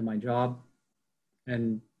at my job,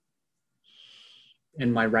 and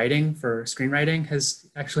in my writing for screenwriting has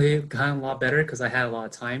actually gotten a lot better because I had a lot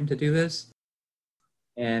of time to do this,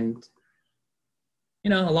 and a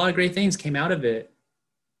lot of great things came out of it.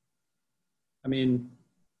 I mean,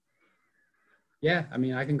 yeah, I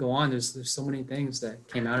mean, I can go on. There's so many things that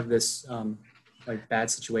came out of this like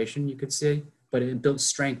bad situation, you could say, but it built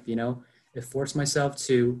strength. It forced myself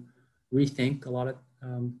to rethink a lot of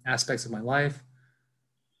aspects of my life,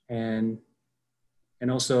 and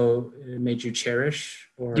also it made you cherish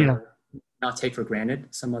Yeah. or not take for granted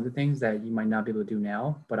some other things that you might not be able to do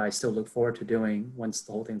now, but I still look forward to doing once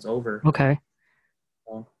the whole thing's over. Okay.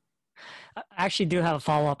 So, I actually do have a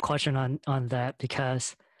follow-up question on that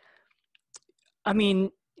because I mean,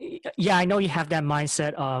 yeah, I know you have that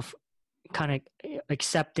mindset of kind of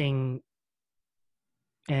accepting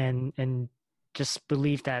and just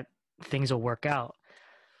believe that things will work out.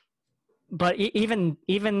 But even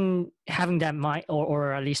having that mind,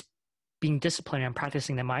 or at least being disciplined and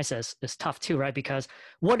practicing the mindset is tough too, right? Because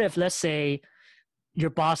what if, let's say, your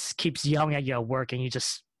boss keeps yelling at you at work and you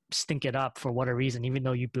just stink it up for whatever reason, even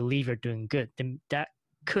though you believe you're doing good, then that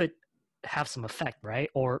could have some effect, right?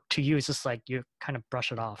 Or to you, it's just like you kind of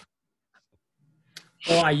brush it off.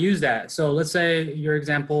 well, I use that. So let's say your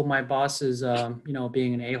example, my boss is,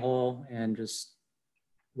 being an a-hole and just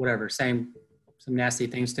whatever, saying some nasty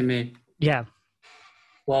things to me. Yeah.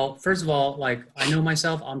 Well, first of all, like I know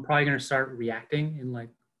myself, I'm probably going to start reacting in like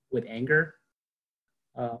with anger.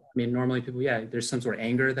 I mean, normally people, yeah, there's some sort of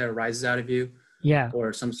anger that arises out of you, Yeah.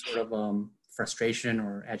 or some sort of frustration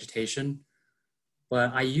or agitation.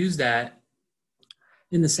 But I use that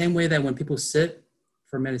in the same way that when people sit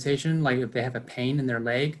for meditation, like if they have a pain in their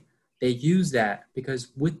leg, they use that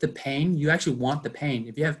because with the pain, you actually want the pain.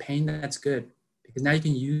 If you have pain, that's good because now you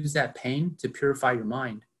can use that pain to purify your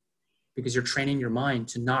mind because you're training your mind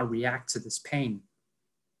to not react to this pain.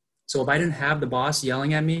 So if I didn't have the boss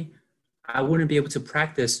yelling at me, I wouldn't be able to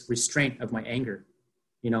practice restraint of my anger,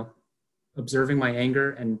 you know, observing my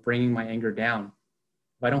anger and bringing my anger down.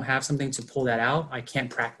 If I don't have something to pull that out, I can't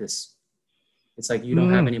practice. It's like you don't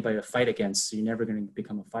have Mm, anybody to fight against, so you're never going to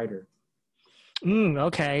become a fighter.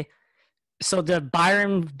 okay. So the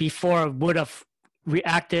Byron before would have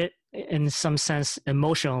reacted in some sense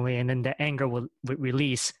emotionally, and then the anger would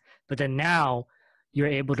release. But then now you're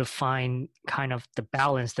able to find kind of the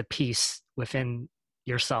balance, the peace within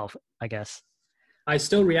yourself, I guess. I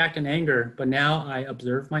still react in anger, but now I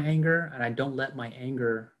observe my anger and I don't let my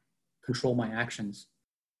anger control my actions.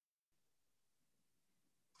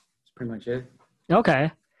 That's pretty much it.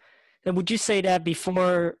 Okay. Then would you say that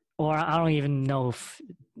before, or I don't even know if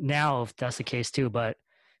now if that's the case too, but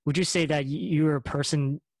would you say that you're a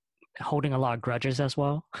person holding a lot of grudges as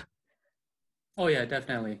well? Oh yeah,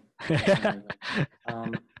 definitely, definitely.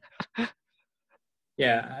 Um,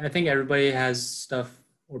 yeah, I think everybody has stuff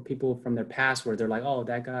or people from their past where they're like, oh,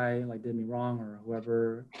 that guy like did me wrong or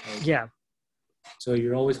whoever. Like, Yeah. so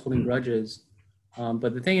you're always holding grudges.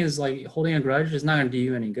 But the thing is, like, holding a grudge is not going to do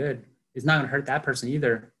you any good. It's not going to hurt that person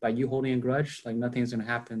either. By you holding a grudge, like nothing's going to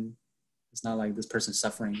happen. It's not like this person's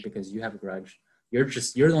suffering because you have a grudge. You're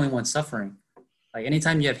the only one suffering. Like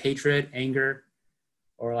anytime you have hatred, anger,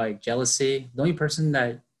 or like jealousy, the only person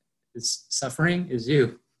that is suffering is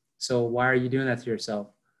you. So why are you doing that to yourself?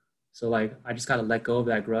 So like, I just got to let go of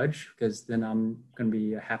that grudge because then I'm going to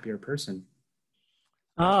be a happier person.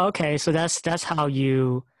 Oh, okay. So that's how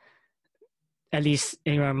you at least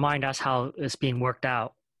in your mind, that's how it's being worked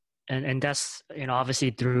out. And that's,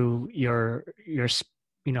 obviously through your,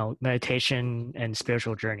 meditation and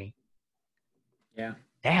spiritual journey. Yeah.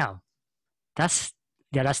 Damn. That's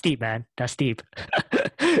deep, man. That's deep.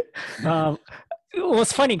 Well,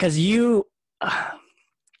 it's funny because you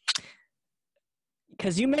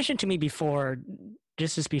mentioned to me before,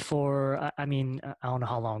 this is before, I don't know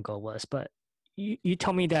how long ago it was, but you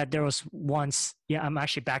told me that there was once, I'm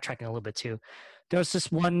actually backtracking a little bit too. There was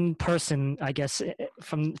this one person, I guess,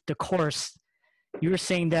 from the course, you were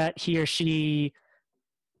saying that he or she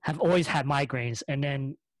have always had migraines, and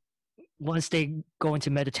then once they go into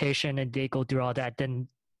meditation and they go through all that, then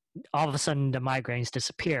all of a sudden the migraines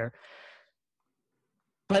disappear.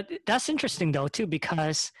 But that's interesting though too,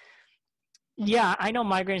 because I know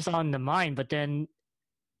migraines are on the mind, but then,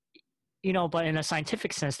 but in a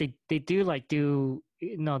scientific sense, they do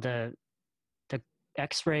the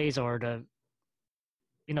X-rays or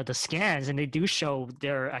the scans, and they do show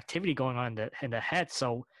their activity going on in the head.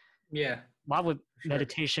 So yeah, why would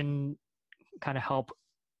meditation kind of help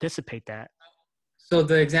dissipate that? So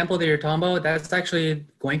the example that you're talking about, that's actually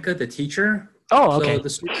Goenka, the teacher. Oh, okay. So the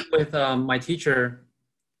story with my teacher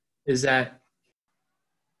is that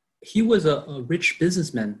he was a rich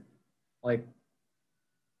businessman, like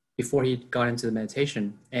before he got into the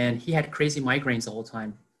meditation, and he had crazy migraines the whole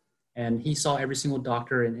time. And he saw every single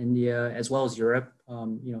doctor in India as well as Europe.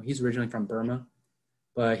 He's originally from Burma,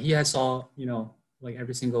 but he had saw, like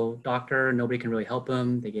every single doctor. Nobody can really help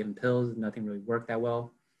him. They gave him pills. Nothing really worked that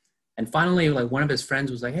well. And finally, like one of his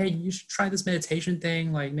friends was like, "Hey, you should try this meditation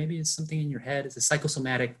thing. Like maybe it's something in your head. It's a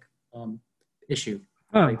psychosomatic issue.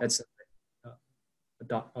 Like that's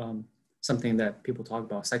something that people talk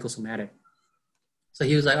about, psychosomatic." So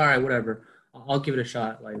he was like, "All right, whatever. I'll give it a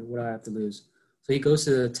shot. Like, what do I have to lose?" So he goes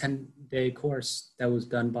to the 10-day course that was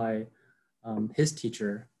done by his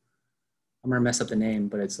teacher. I'm gonna mess up the name,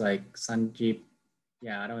 but it's like Sanjeev.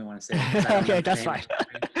 Yeah, I don't even want to say it. Okay, that's fine.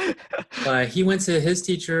 But he went to his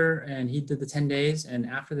teacher and he did the 10 days. And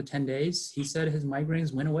after the 10 days, he said his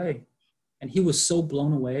migraines went away. And he was so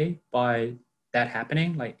blown away by that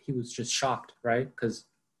happening. Like he was just shocked, right? Because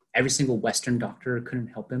every single Western doctor couldn't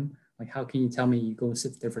help him. Like, how can you tell me you go and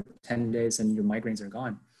sit there for 10 days and your migraines are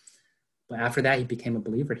gone? But after that, he became a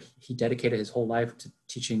believer. He dedicated his whole life to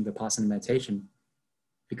teaching Vipassana meditation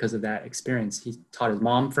because of that experience. He taught his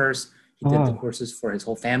mom first. He did the courses for his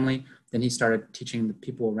whole family. Then he started teaching the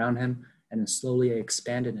people around him, and then slowly it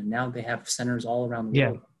expanded. And now they have centers all around the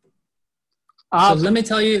world. So let me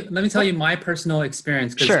tell you my personal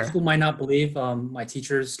experience, because people might not believe my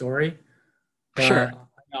teacher's story. But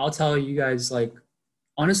I'll tell you guys, like,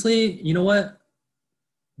 honestly, you know what?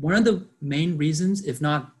 One of the main reasons, if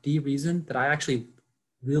not the reason, that I actually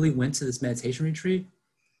really went to this meditation retreat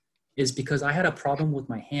is because I had a problem with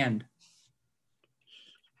my hand.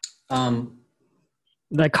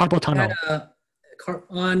 Like carpal tunnel.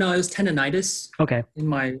 No, it was tendonitis. Okay. In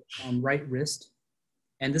my right wrist,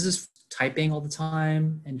 and this is typing all the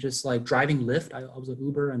time and just like driving Lyft. I was an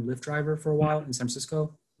Uber and Lyft driver for a while in San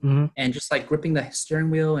Francisco, and just like gripping the steering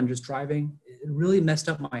wheel and just driving, it really messed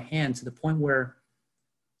up my hand to the point where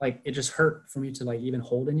like it just hurt for me to like even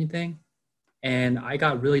hold anything. And I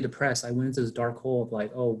got really depressed. I went into this dark hole of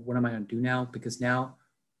like, oh, what am I going to do now? Because now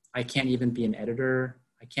I can't even be an editor.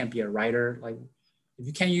 I can't be a writer. Like, if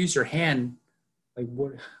you can't use your hand, like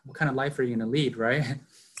what kind of life are you going to lead, right?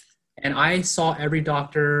 And I saw every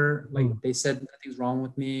doctor. Like they said nothing's wrong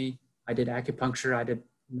with me. I did acupuncture. I did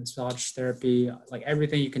massage therapy. Like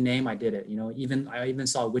everything you can name, I did it. I even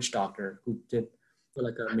saw a witch doctor who did put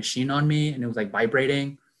like a machine on me, and it was like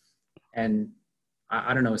vibrating. And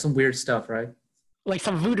I don't know, some weird stuff, right? Like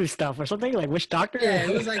some voodoo stuff or something, like witch doctor? Yeah,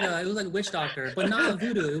 it was like a witch doctor, but not a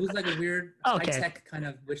voodoo. It was like a weird high-tech kind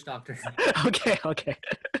of witch doctor. Okay.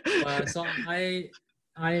 So I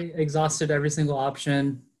exhausted every single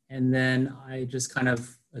option, and then I just kind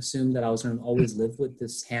of assumed that I was going to always live with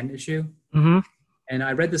this hand issue. And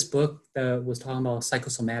I read this book that was talking about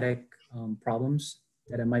psychosomatic problems,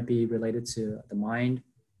 that it might be related to the mind.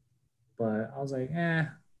 But I was like,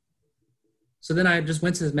 So then I just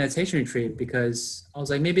went to this meditation retreat because I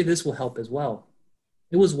was like, maybe this will help as well.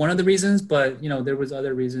 It was one of the reasons, but there was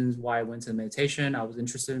other reasons why I went to meditation. I was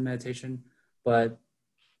interested in meditation, but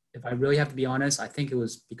if I really have to be honest, I think it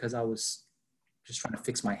was because I was just trying to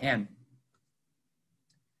fix my hand.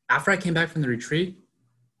 After I came back from the retreat,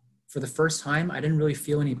 for the first time, I didn't really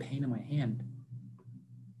feel any pain in my hand.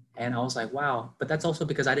 And I was like, wow, but that's also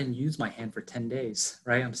because I didn't use my hand for 10 days,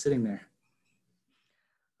 right? I'm sitting there.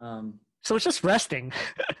 So it's just resting.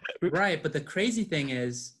 Right. But the crazy thing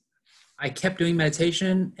is I kept doing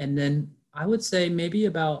meditation, and then I would say maybe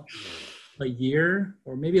about a year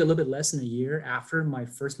or maybe a little bit less than a year after my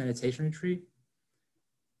first meditation retreat,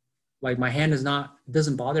 like my hand it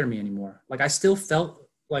doesn't bother me anymore. Like I still felt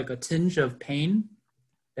like a tinge of pain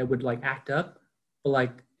that would like act up, but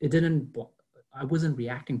like I wasn't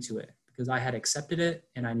reacting to it because I had accepted it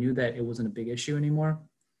and I knew that it wasn't a big issue anymore.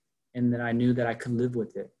 And that I knew that I could live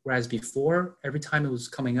with it. Whereas before, every time it was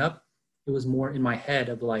coming up, it was more in my head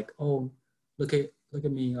of like, oh, look at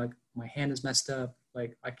me, like my hand is messed up.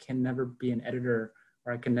 Like I can never be an editor,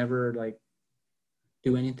 or I can never like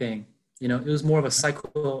do anything. You know, it was more of a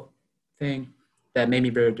cycle thing that made me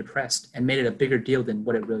very depressed and made it a bigger deal than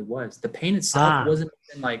what it really was. The pain itself wasn't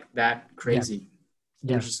even like that crazy.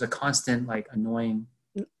 Yeah. It was just a constant like annoying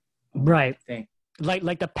thing.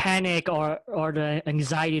 Like the panic or the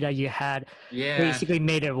anxiety that you had basically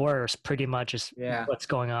made it worse, pretty much is what's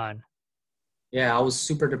going on. Yeah, I was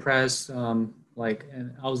super depressed. And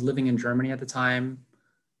I was living in Germany at the time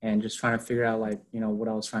and just trying to figure out like, you know, what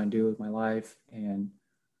I was trying to do with my life. And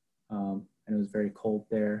it was very cold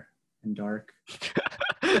there and dark.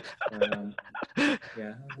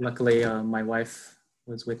 Yeah, luckily my wife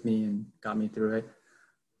was with me and got me through it.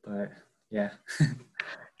 But yeah.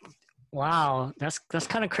 Wow, that's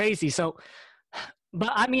kind of crazy. So,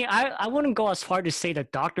 but I mean, I wouldn't go as far to say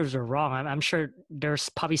that doctors are wrong. I'm sure there's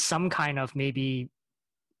probably some kind of maybe,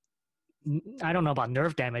 I don't know about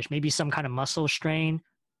nerve damage, maybe some kind of muscle strain.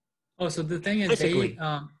 Oh, so the thing is,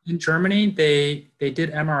 in Germany, they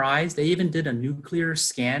did MRIs. They even did a nuclear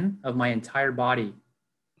scan of my entire body.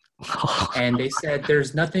 And they said,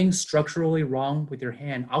 there's nothing structurally wrong with your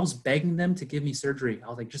hand. I was begging them to give me surgery. I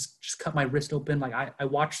was like, just cut my wrist open. Like I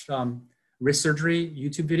watched wrist surgery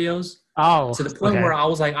YouTube videos. Oh, to the point where I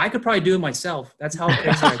was like, I could probably do it myself. That's how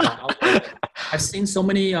crazy I got. I was like, I've seen so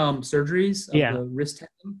many surgeries of the wrist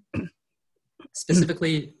tendon,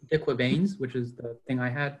 specifically de Quervain's, which is the thing I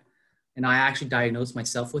had. And I actually diagnosed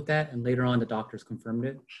myself with that. And later on, the doctors confirmed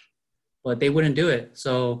it. But they wouldn't do it.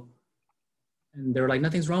 So, and they were like,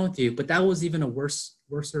 nothing's wrong with you. But that was even a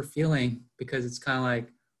worser feeling because it's kind of like,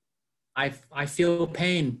 I feel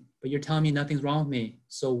pain, but you're telling me nothing's wrong with me.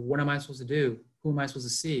 So what am I supposed to do? Who am I supposed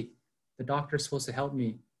to see? The doctor's supposed to help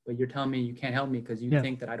me, but you're telling me you can't help me because you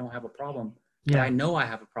think that I don't have a problem. But I know I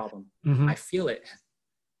have a problem. Mm-hmm. I feel it.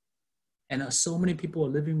 And so many people are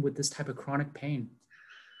living with this type of chronic pain.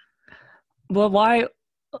 Well, why?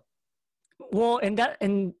 Well, in that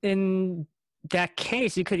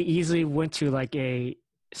case, you could easily went to like a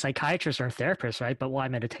psychiatrist or a therapist, right? But why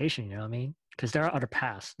meditation? You know what I mean? Because there are other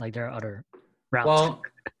paths, like there are other routes. Well,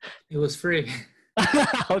 it was free.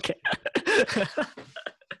 Okay.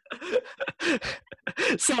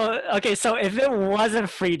 So if it wasn't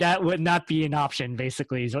free, that would not be an option,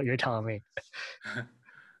 basically, is what you're telling me.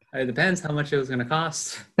 It depends how much it was going to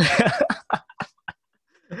cost.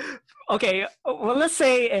 Okay, well, let's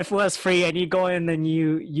say if it was free and you go in and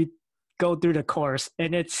you go through the course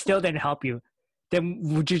and it still didn't help you, then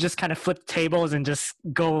would you just kind of flip tables and just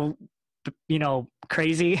go,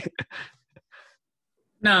 crazy?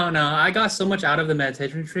 No, I got so much out of the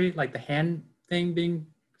meditation retreat. Like the hand thing being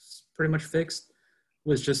pretty much fixed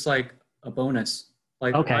was just like a bonus.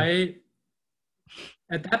 Like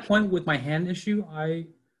at that point with my hand issue, I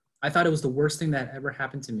thought it was the worst thing that ever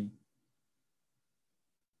happened to me.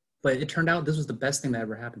 But it turned out this was the best thing that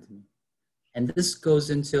ever happened to me. And this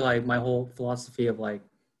goes into like my whole philosophy of like,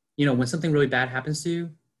 when something really bad happens to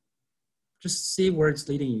you, just see where it's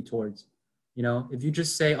leading you towards. If you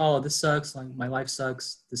just say, oh, this sucks, like my life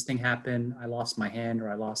sucks, this thing happened, I lost my hand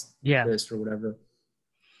or I lost this or whatever.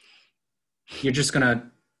 You're just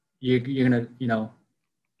you're gonna,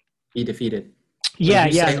 be defeated.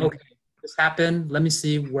 Say, okay, this happened. Let me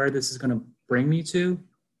see where this is going to bring me to.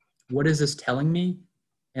 What is this telling me?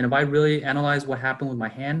 And if I really analyze what happened with my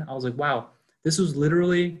hand, I was like, wow, this was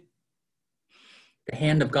literally the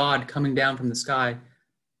hand of God coming down from the sky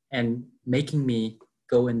and making me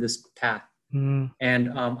go in this path. Mm.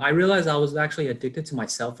 And I realized I was actually addicted to my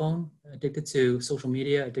cell phone, addicted to social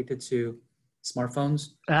media, addicted to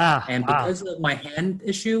smartphones. And because of my hand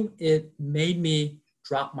issue, it made me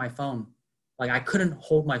drop my phone. Like I couldn't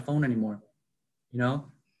hold my phone anymore,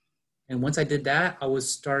 And once I did that, I was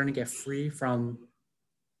starting to get free from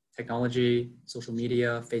technology, social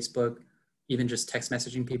media, Facebook, even just text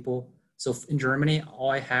messaging people. So in Germany,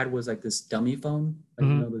 all I had was like this dummy phone,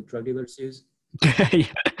 like, the drug dealers use.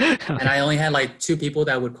 And I only had like 2 people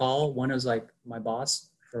that would call. One was like my boss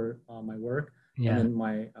for my work, and then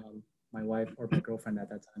my wife or my girlfriend at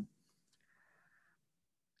that time.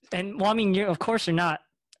 And well, I mean, of course, you're not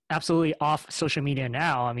absolutely off social media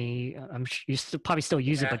now. I mean, you probably still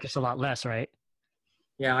use it, but just a lot less, right?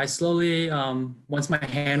 Yeah, I slowly, once my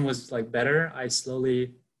hand was like better, I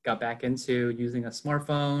slowly got back into using a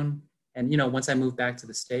smartphone. And, once I moved back to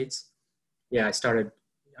the States, yeah,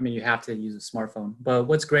 I mean, you have to use a smartphone. But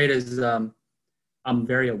what's great is I'm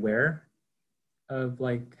very aware of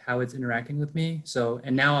like how it's interacting with me. So,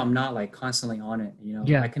 and now I'm not like constantly on it, I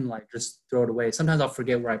Yeah. can like just throw it away. Sometimes I'll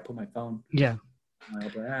forget where I put my phone. Yeah. I'll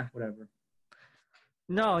be like, whatever.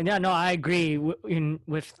 No, yeah, no, I agree with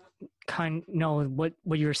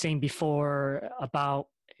what you were saying before about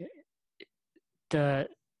the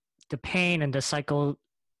the pain and the psycho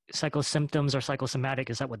symptoms or psychosomatic.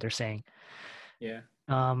 Is that what they're saying? Yeah.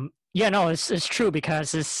 Yeah, no, it's true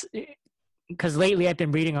because lately I've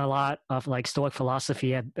been reading a lot of like Stoic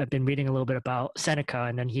philosophy. I've been reading a little bit about Seneca,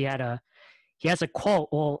 and then he has a quote.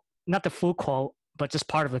 Well, not the full quote, but just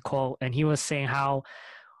part of the quote, and he was saying how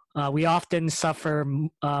we often suffer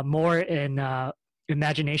more in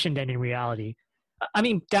imagination than in reality. I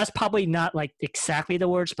mean, that's probably not like exactly the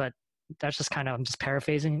words, but that's just kind of I'm just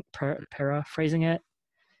paraphrasing it.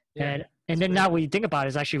 Yeah. And It's then great. now when you think about it,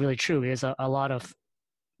 it's actually really true. Because a lot of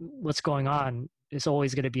what's going on is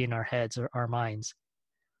always going to be in our heads or our minds.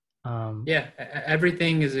 Yeah.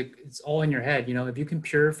 Everything it's all in your head. If you can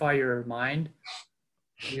purify your mind,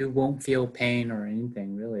 you won't feel pain or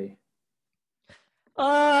anything really.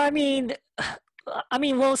 I mean,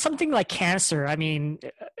 well, something like cancer. I mean,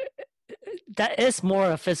 that is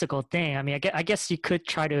more a physical thing. I mean, I guess you could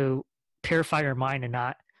try to purify your mind and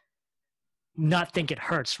not think it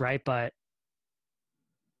hurts, right? But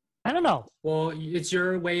I don't know. Well, it's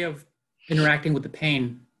your way of interacting with the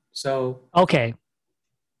pain. So, Okay.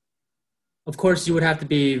 of course, you would have to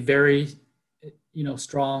be very,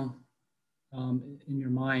 strong in your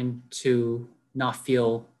mind to not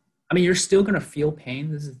feel. I mean, you're still going to feel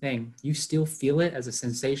pain. This is the thing. You still feel it as a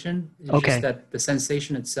sensation. It's just Okay. that the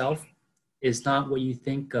sensation itself is not what you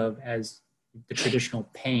think of as the traditional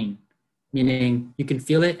pain, meaning you can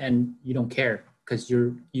feel it and you don't care because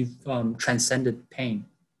you've transcended pain.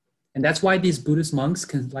 And that's why these Buddhist monks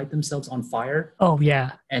can light themselves on fire Oh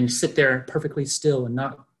yeah. and sit there perfectly still and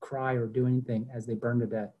not cry or do anything as they burn to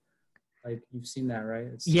death. Like you've seen that, right?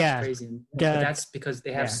 It's Yeah. crazy. But The that's because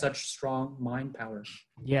they have yeah. such strong mind power.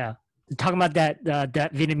 Yeah. Talking about that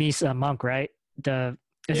Vietnamese monk, right? The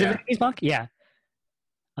Is it Yeah. Vietnamese monk? Yeah.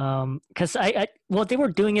 Because well, they were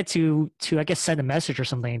doing it to I guess send a message or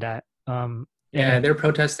something like that. And Yeah, they're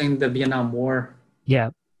protesting the Vietnam War,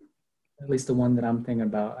 yeah. at least the one that I'm thinking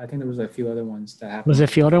about. I think there was a few other ones that Was happened. it a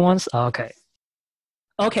few other ones? Oh, okay.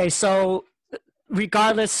 Okay. So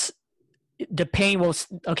regardless, the pain will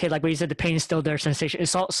okay. Like what you said, the pain is still there. Sensation.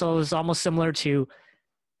 It's almost similar to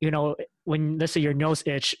when let's say your nose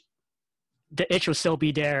itch, the itch will still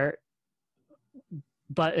be there,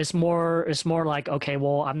 but it's more like okay,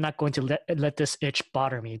 well, I'm not going to let this itch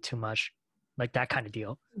bother me too much, like that kind of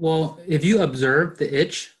deal. Well, if you observe the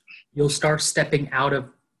itch, you'll start stepping out of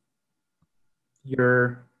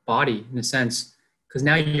your body in a sense because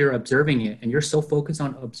now you're observing it and you're so focused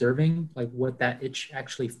on observing like what that itch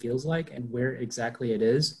actually feels like and where exactly it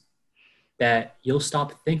is that you'll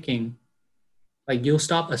stop thinking, like you'll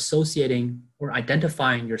stop associating or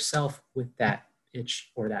identifying yourself with that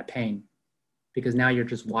itch or that pain because now you're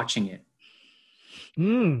just watching it.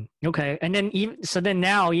 Okay, and then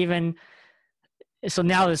now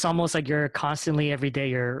it's almost like you're constantly every day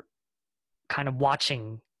you're kind of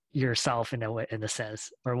watching yourself in a way, in a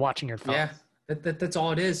sense, or watching your Yeah, thoughts. that's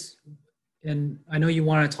all it is. And I know you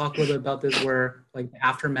want to talk a little bit about this, where like the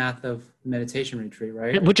aftermath of meditation retreat,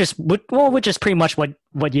 right? Which is pretty much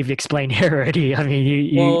what you've explained here already. I mean,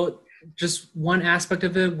 you Well, just one aspect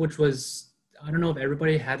of it, which was, I don't know if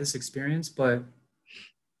everybody had this experience, but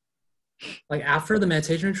like after the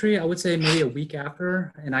meditation retreat, I would say maybe a week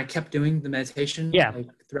after, and I kept doing the meditation yeah. like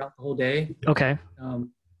throughout the whole day. Okay.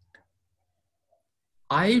 Um,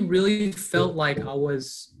 I really felt like I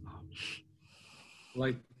was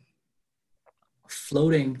like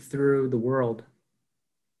floating through the world.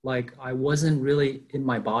 Like I wasn't really in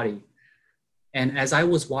my body. And as I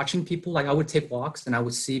was watching people, like I would take walks and I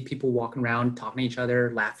would see people walking around, talking to each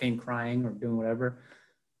other, laughing, crying, or doing whatever.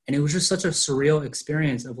 And it was just such a surreal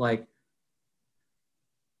experience of like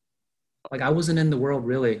I wasn't in the world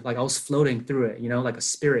really. Like I was floating through it, like a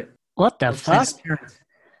spirit. What I the was fuck? transparent. That's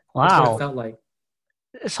what it Wow. felt like.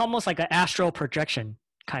 It's almost like an astral projection,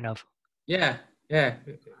 kind of. Yeah, yeah.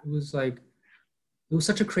 It was like it was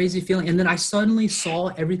such a crazy feeling. And then I suddenly saw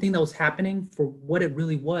everything that was happening for what it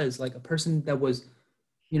really was. Like a person that was,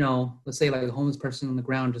 let's say like a homeless person on the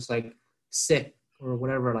ground, just like sick or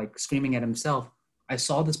whatever, like screaming at himself. I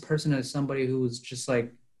saw this person as somebody who was just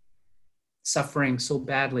like suffering so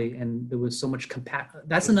badly, and there was so much compassion.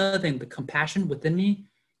 That's another thing, the compassion within me,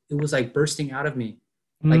 it was like bursting out of me.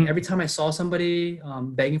 Like every time I saw somebody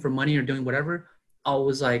begging for money or doing whatever, I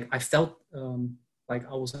was like, I felt like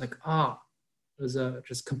I was like, it was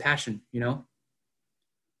just compassion, you know?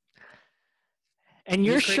 And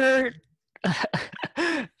you're sure,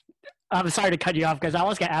 I'm sorry to cut you off because I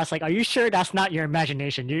was going to ask, like, are you sure that's not your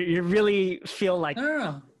imagination? You really feel like...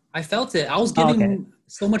 No. I felt it. I was giving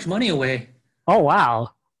so much money away. Oh,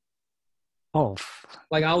 wow. Oh.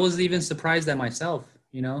 Like I was even surprised at myself,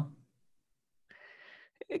 you know?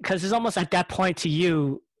 Because it's almost at that point to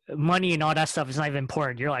you, money and all that stuff is not even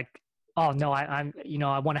important. You're like, oh no, I'm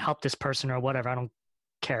I want to help this person or whatever. I don't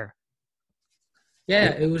care.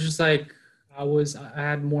 Yeah, it was just like I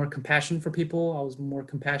had more compassion for people. I was more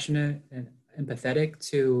compassionate and empathetic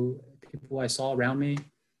to people I saw around me.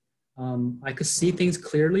 I could see things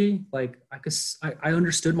clearly. Like I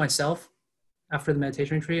understood myself after the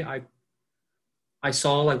meditation retreat. I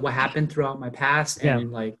saw like what happened throughout my past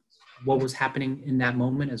and like what was happening in that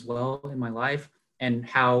moment as well in my life, and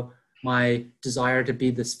how my desire to be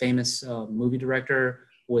this famous movie director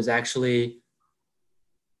was actually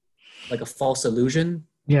like a false illusion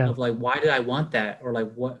of like, why did I want that? Or like,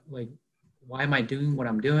 why am I doing what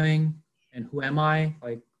I'm doing? And who am I?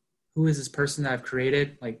 Like, who is this person that I've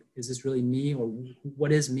created? Like, is this really me? Or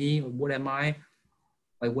what is me? Or what am I?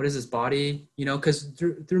 Like, what is this body? You know, because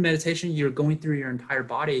through meditation, you're going through your entire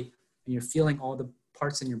body and you're feeling all the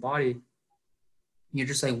parts in your body. And you're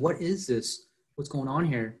just like, what is this? What's going on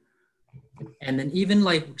here? And then even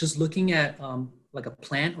like just looking at like a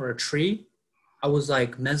plant or a tree, I was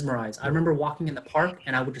like mesmerized. I remember walking in the park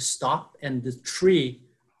and I would just stop and the tree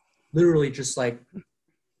literally just like,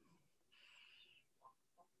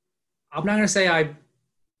 I'm not going to say I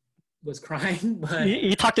was crying, but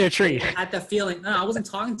you talked to a tree. I had that feeling. No, I wasn't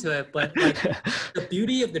talking to it, but like the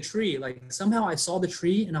beauty of the tree, like somehow I saw the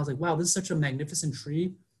tree and I was like, wow, this is such a magnificent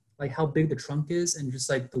tree. Like how big the trunk is and just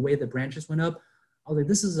like the way the branches went up. I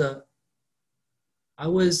was like, I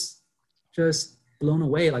was just blown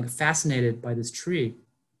away, like fascinated by this tree.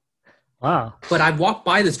 Wow. But I've walked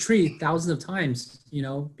by this tree thousands of times, you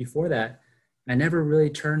know, before that. And I never really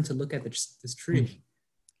turned to look at this tree.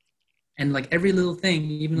 And like every little thing,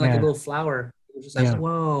 even like a little flower, it was just like,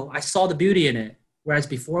 whoa, I saw the beauty in it. Whereas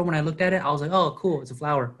before when I looked at it, I was like, oh, cool, it's a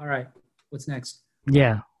flower. All right, what's next?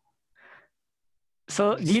 Yeah.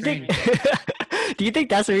 So do you think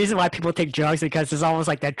that's the reason why people take drugs? Because it's almost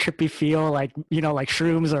like that trippy feel, like, like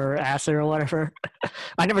shrooms or acid or whatever.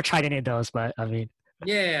 I never tried any of those, but I mean.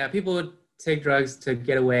 Yeah, people would take drugs to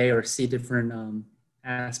get away or see different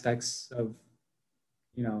aspects of,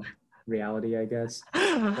 reality, I guess.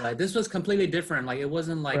 But this was completely different. Like it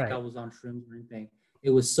wasn't like I was on shrooms or anything. It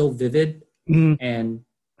was so vivid and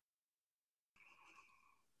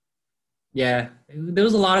yeah, there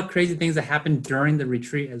was a lot of crazy things that happened during the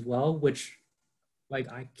retreat as well, which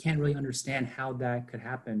like I can't really understand how that could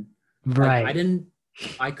happen. Right. Like,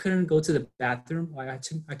 I couldn't go to the bathroom. Like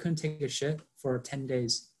I couldn't take a shit for 10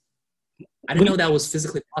 days. I didn't know that was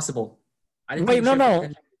physically possible. I didn't Wait, no.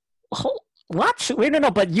 What? Wait,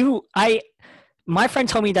 no. But my friend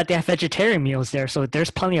told me that they have vegetarian meals there, so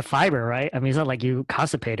there's plenty of fiber, right? I mean, it's not like you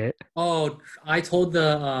constipated. Oh, I told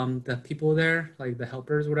the people there, like the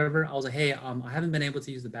helpers, whatever. I was like, hey, I haven't been able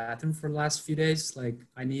to use the bathroom for the last few days. Like,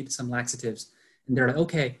 I need some laxatives. And they're like,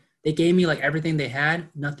 okay. They gave me like everything they had.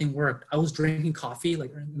 Nothing worked. I was drinking coffee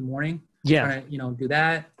like in the morning. Yeah. Trying to, do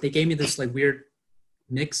that. They gave me this like weird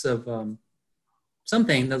mix of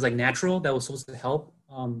something that was like natural that was supposed to help.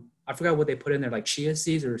 I forgot what they put in there, like chia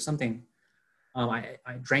seeds or something. I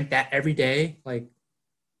drank that every day, like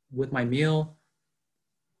with my meal.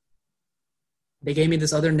 They gave me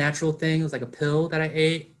this other natural thing. It was like a pill that I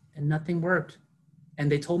ate and nothing worked.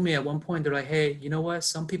 And they told me at one point, they're like, hey, you know what?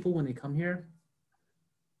 Some people, when they come here,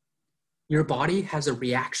 your body has a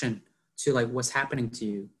reaction to like what's happening to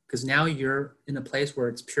you. Because now you're in a place where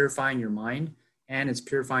it's purifying your mind and it's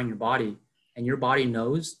purifying your body. And your body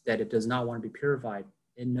knows that it does not want to be purified.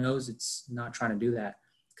 It knows it's not trying to do that.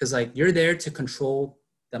 Because like you're there to control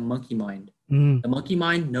the monkey mind. The monkey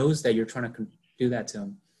mind knows that you're trying to do that to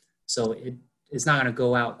him. So it's not going to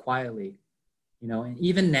go out quietly, and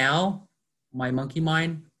even now my monkey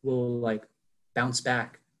mind will like bounce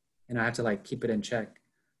back and I have to like keep it in check.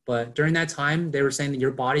 But during that time, they were saying that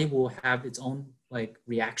your body will have its own like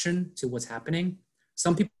reaction to what's happening.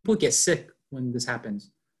 Some people get sick when this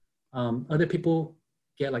happens. Other people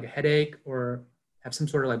get like a headache or have some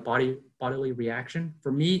sort of like bodily reaction.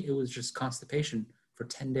 For me, it was just constipation for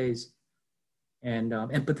 10 days. And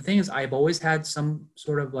but the thing is, I've always had some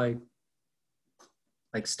sort of like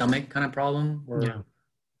like stomach kind of problem, or Yeah.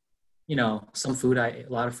 you know, a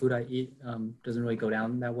lot of food I eat doesn't really go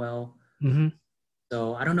down that well. Mm-hmm.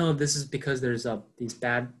 So I don't know if this is because there's these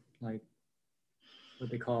bad, like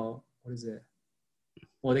what is it?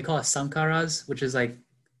 Well, they call it sankaras, which is like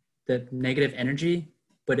the negative energy,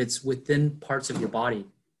 but it's within parts of your body.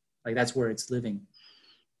 Like that's where it's living.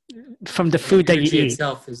 From the The food that you energy eat.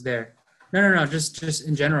 itself is there. No. Just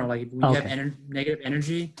in general, like when you have Okay. negative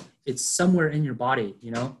energy, it's somewhere in your body,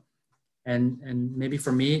 you know. And maybe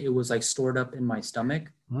for me, it was like stored up in my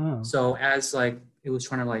stomach. Oh. So as like it was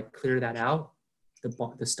trying to like clear that out,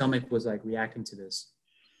 the stomach was like reacting to this.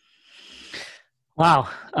 Wow.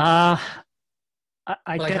 I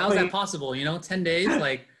But like, how's that definitely, possible? You know, 10 days,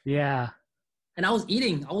 like, yeah. and I was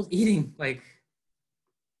eating like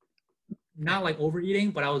not like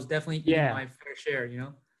overeating, but I was definitely eating Yeah. my fair share, you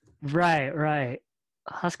know. Right.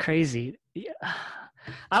 That's crazy. Yeah.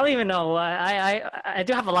 I don't even know. I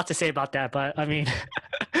do have a lot to say about that, but I mean,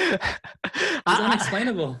 It's I,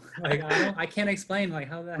 unexplainable. Like I can't explain like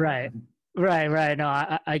how that right, happened. right. No,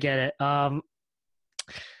 I get it.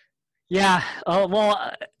 Yeah. Oh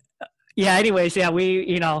well. Yeah. Anyways, yeah. We're.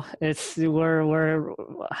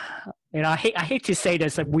 I hate to say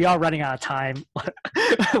this. Like, we are running out of time.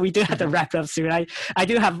 We do have to wrap up soon. I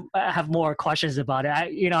do have more questions about it.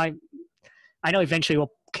 I know eventually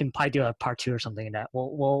we'll can probably do a part two or something in that.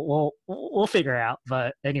 We'll figure it out.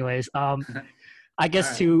 But anyways, I All guess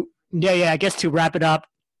right. to I guess to wrap it up,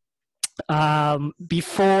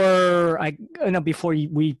 before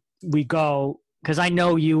we go, because I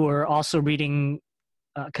know you were also reading,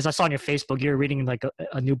 because I saw on your Facebook you're reading like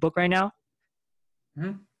a new book right now.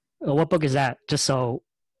 Mhm. What book is that? Just so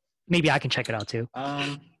maybe I can check it out too.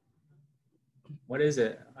 Um, what is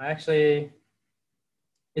it?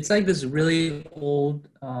 It's like this really old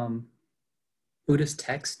Buddhist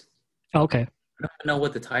text. Okay. I don't know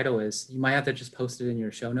what the title is. You might have to just post it in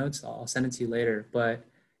your show notes. I'll send it to you later. But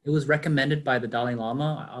it was recommended by the Dalai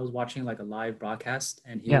Lama. I was watching like a live broadcast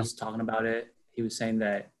and he Yeah. was talking about it. He was saying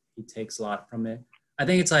that he takes a lot from it. I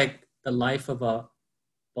think it's like the life of a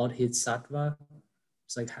bodhisattva.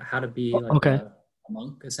 It's like how to be like Okay. a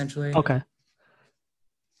monk essentially. Okay.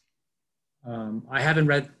 I haven't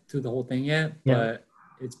read through the whole thing yet, Yeah. but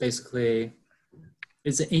it's basically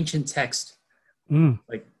it's an ancient text, Mm.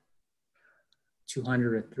 like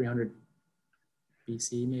 200 or 300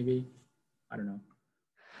 BC, maybe. I don't know.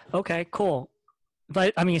 Okay. Cool.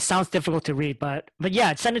 But I mean, it sounds difficult to read. But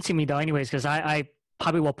yeah, send it to me though, anyways, because I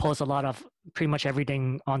probably will post a lot of pretty much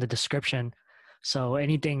everything on the description. So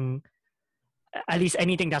anything, at least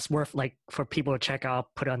anything that's worth like for people to check out,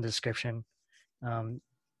 put it on the description. Um,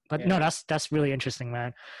 but no, Yeah. that's really interesting,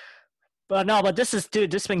 man. But no, but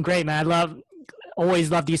dude, this has been great, man.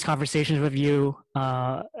 Always love these conversations with you.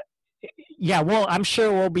 Yeah, well, I'm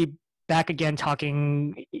sure we'll be back again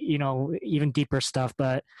talking, even deeper stuff.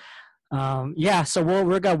 But yeah, so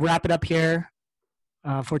we're gonna wrap it up here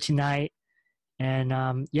for tonight.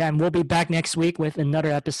 And yeah, and we'll be back next week with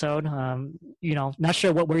another episode. Not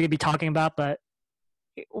sure what we're gonna be talking about, but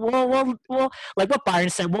we'll like what Byron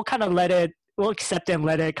said, we'll accept it and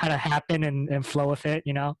let it kind of happen and flow with it,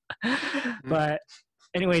 Mhm. But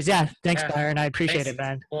anyways, yeah, thanks, Yeah. Byron. I appreciate Thanks. it,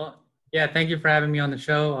 man. Well, yeah, thank you for having me on the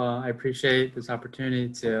show. I appreciate this opportunity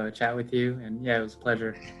to chat with you. And yeah, it was a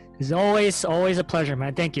pleasure. It's always a pleasure,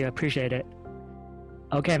 man. Thank you. I appreciate it.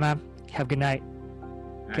 Okay, man. Have a good night.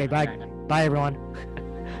 All Okay, right. bye. Good night. Bye, everyone.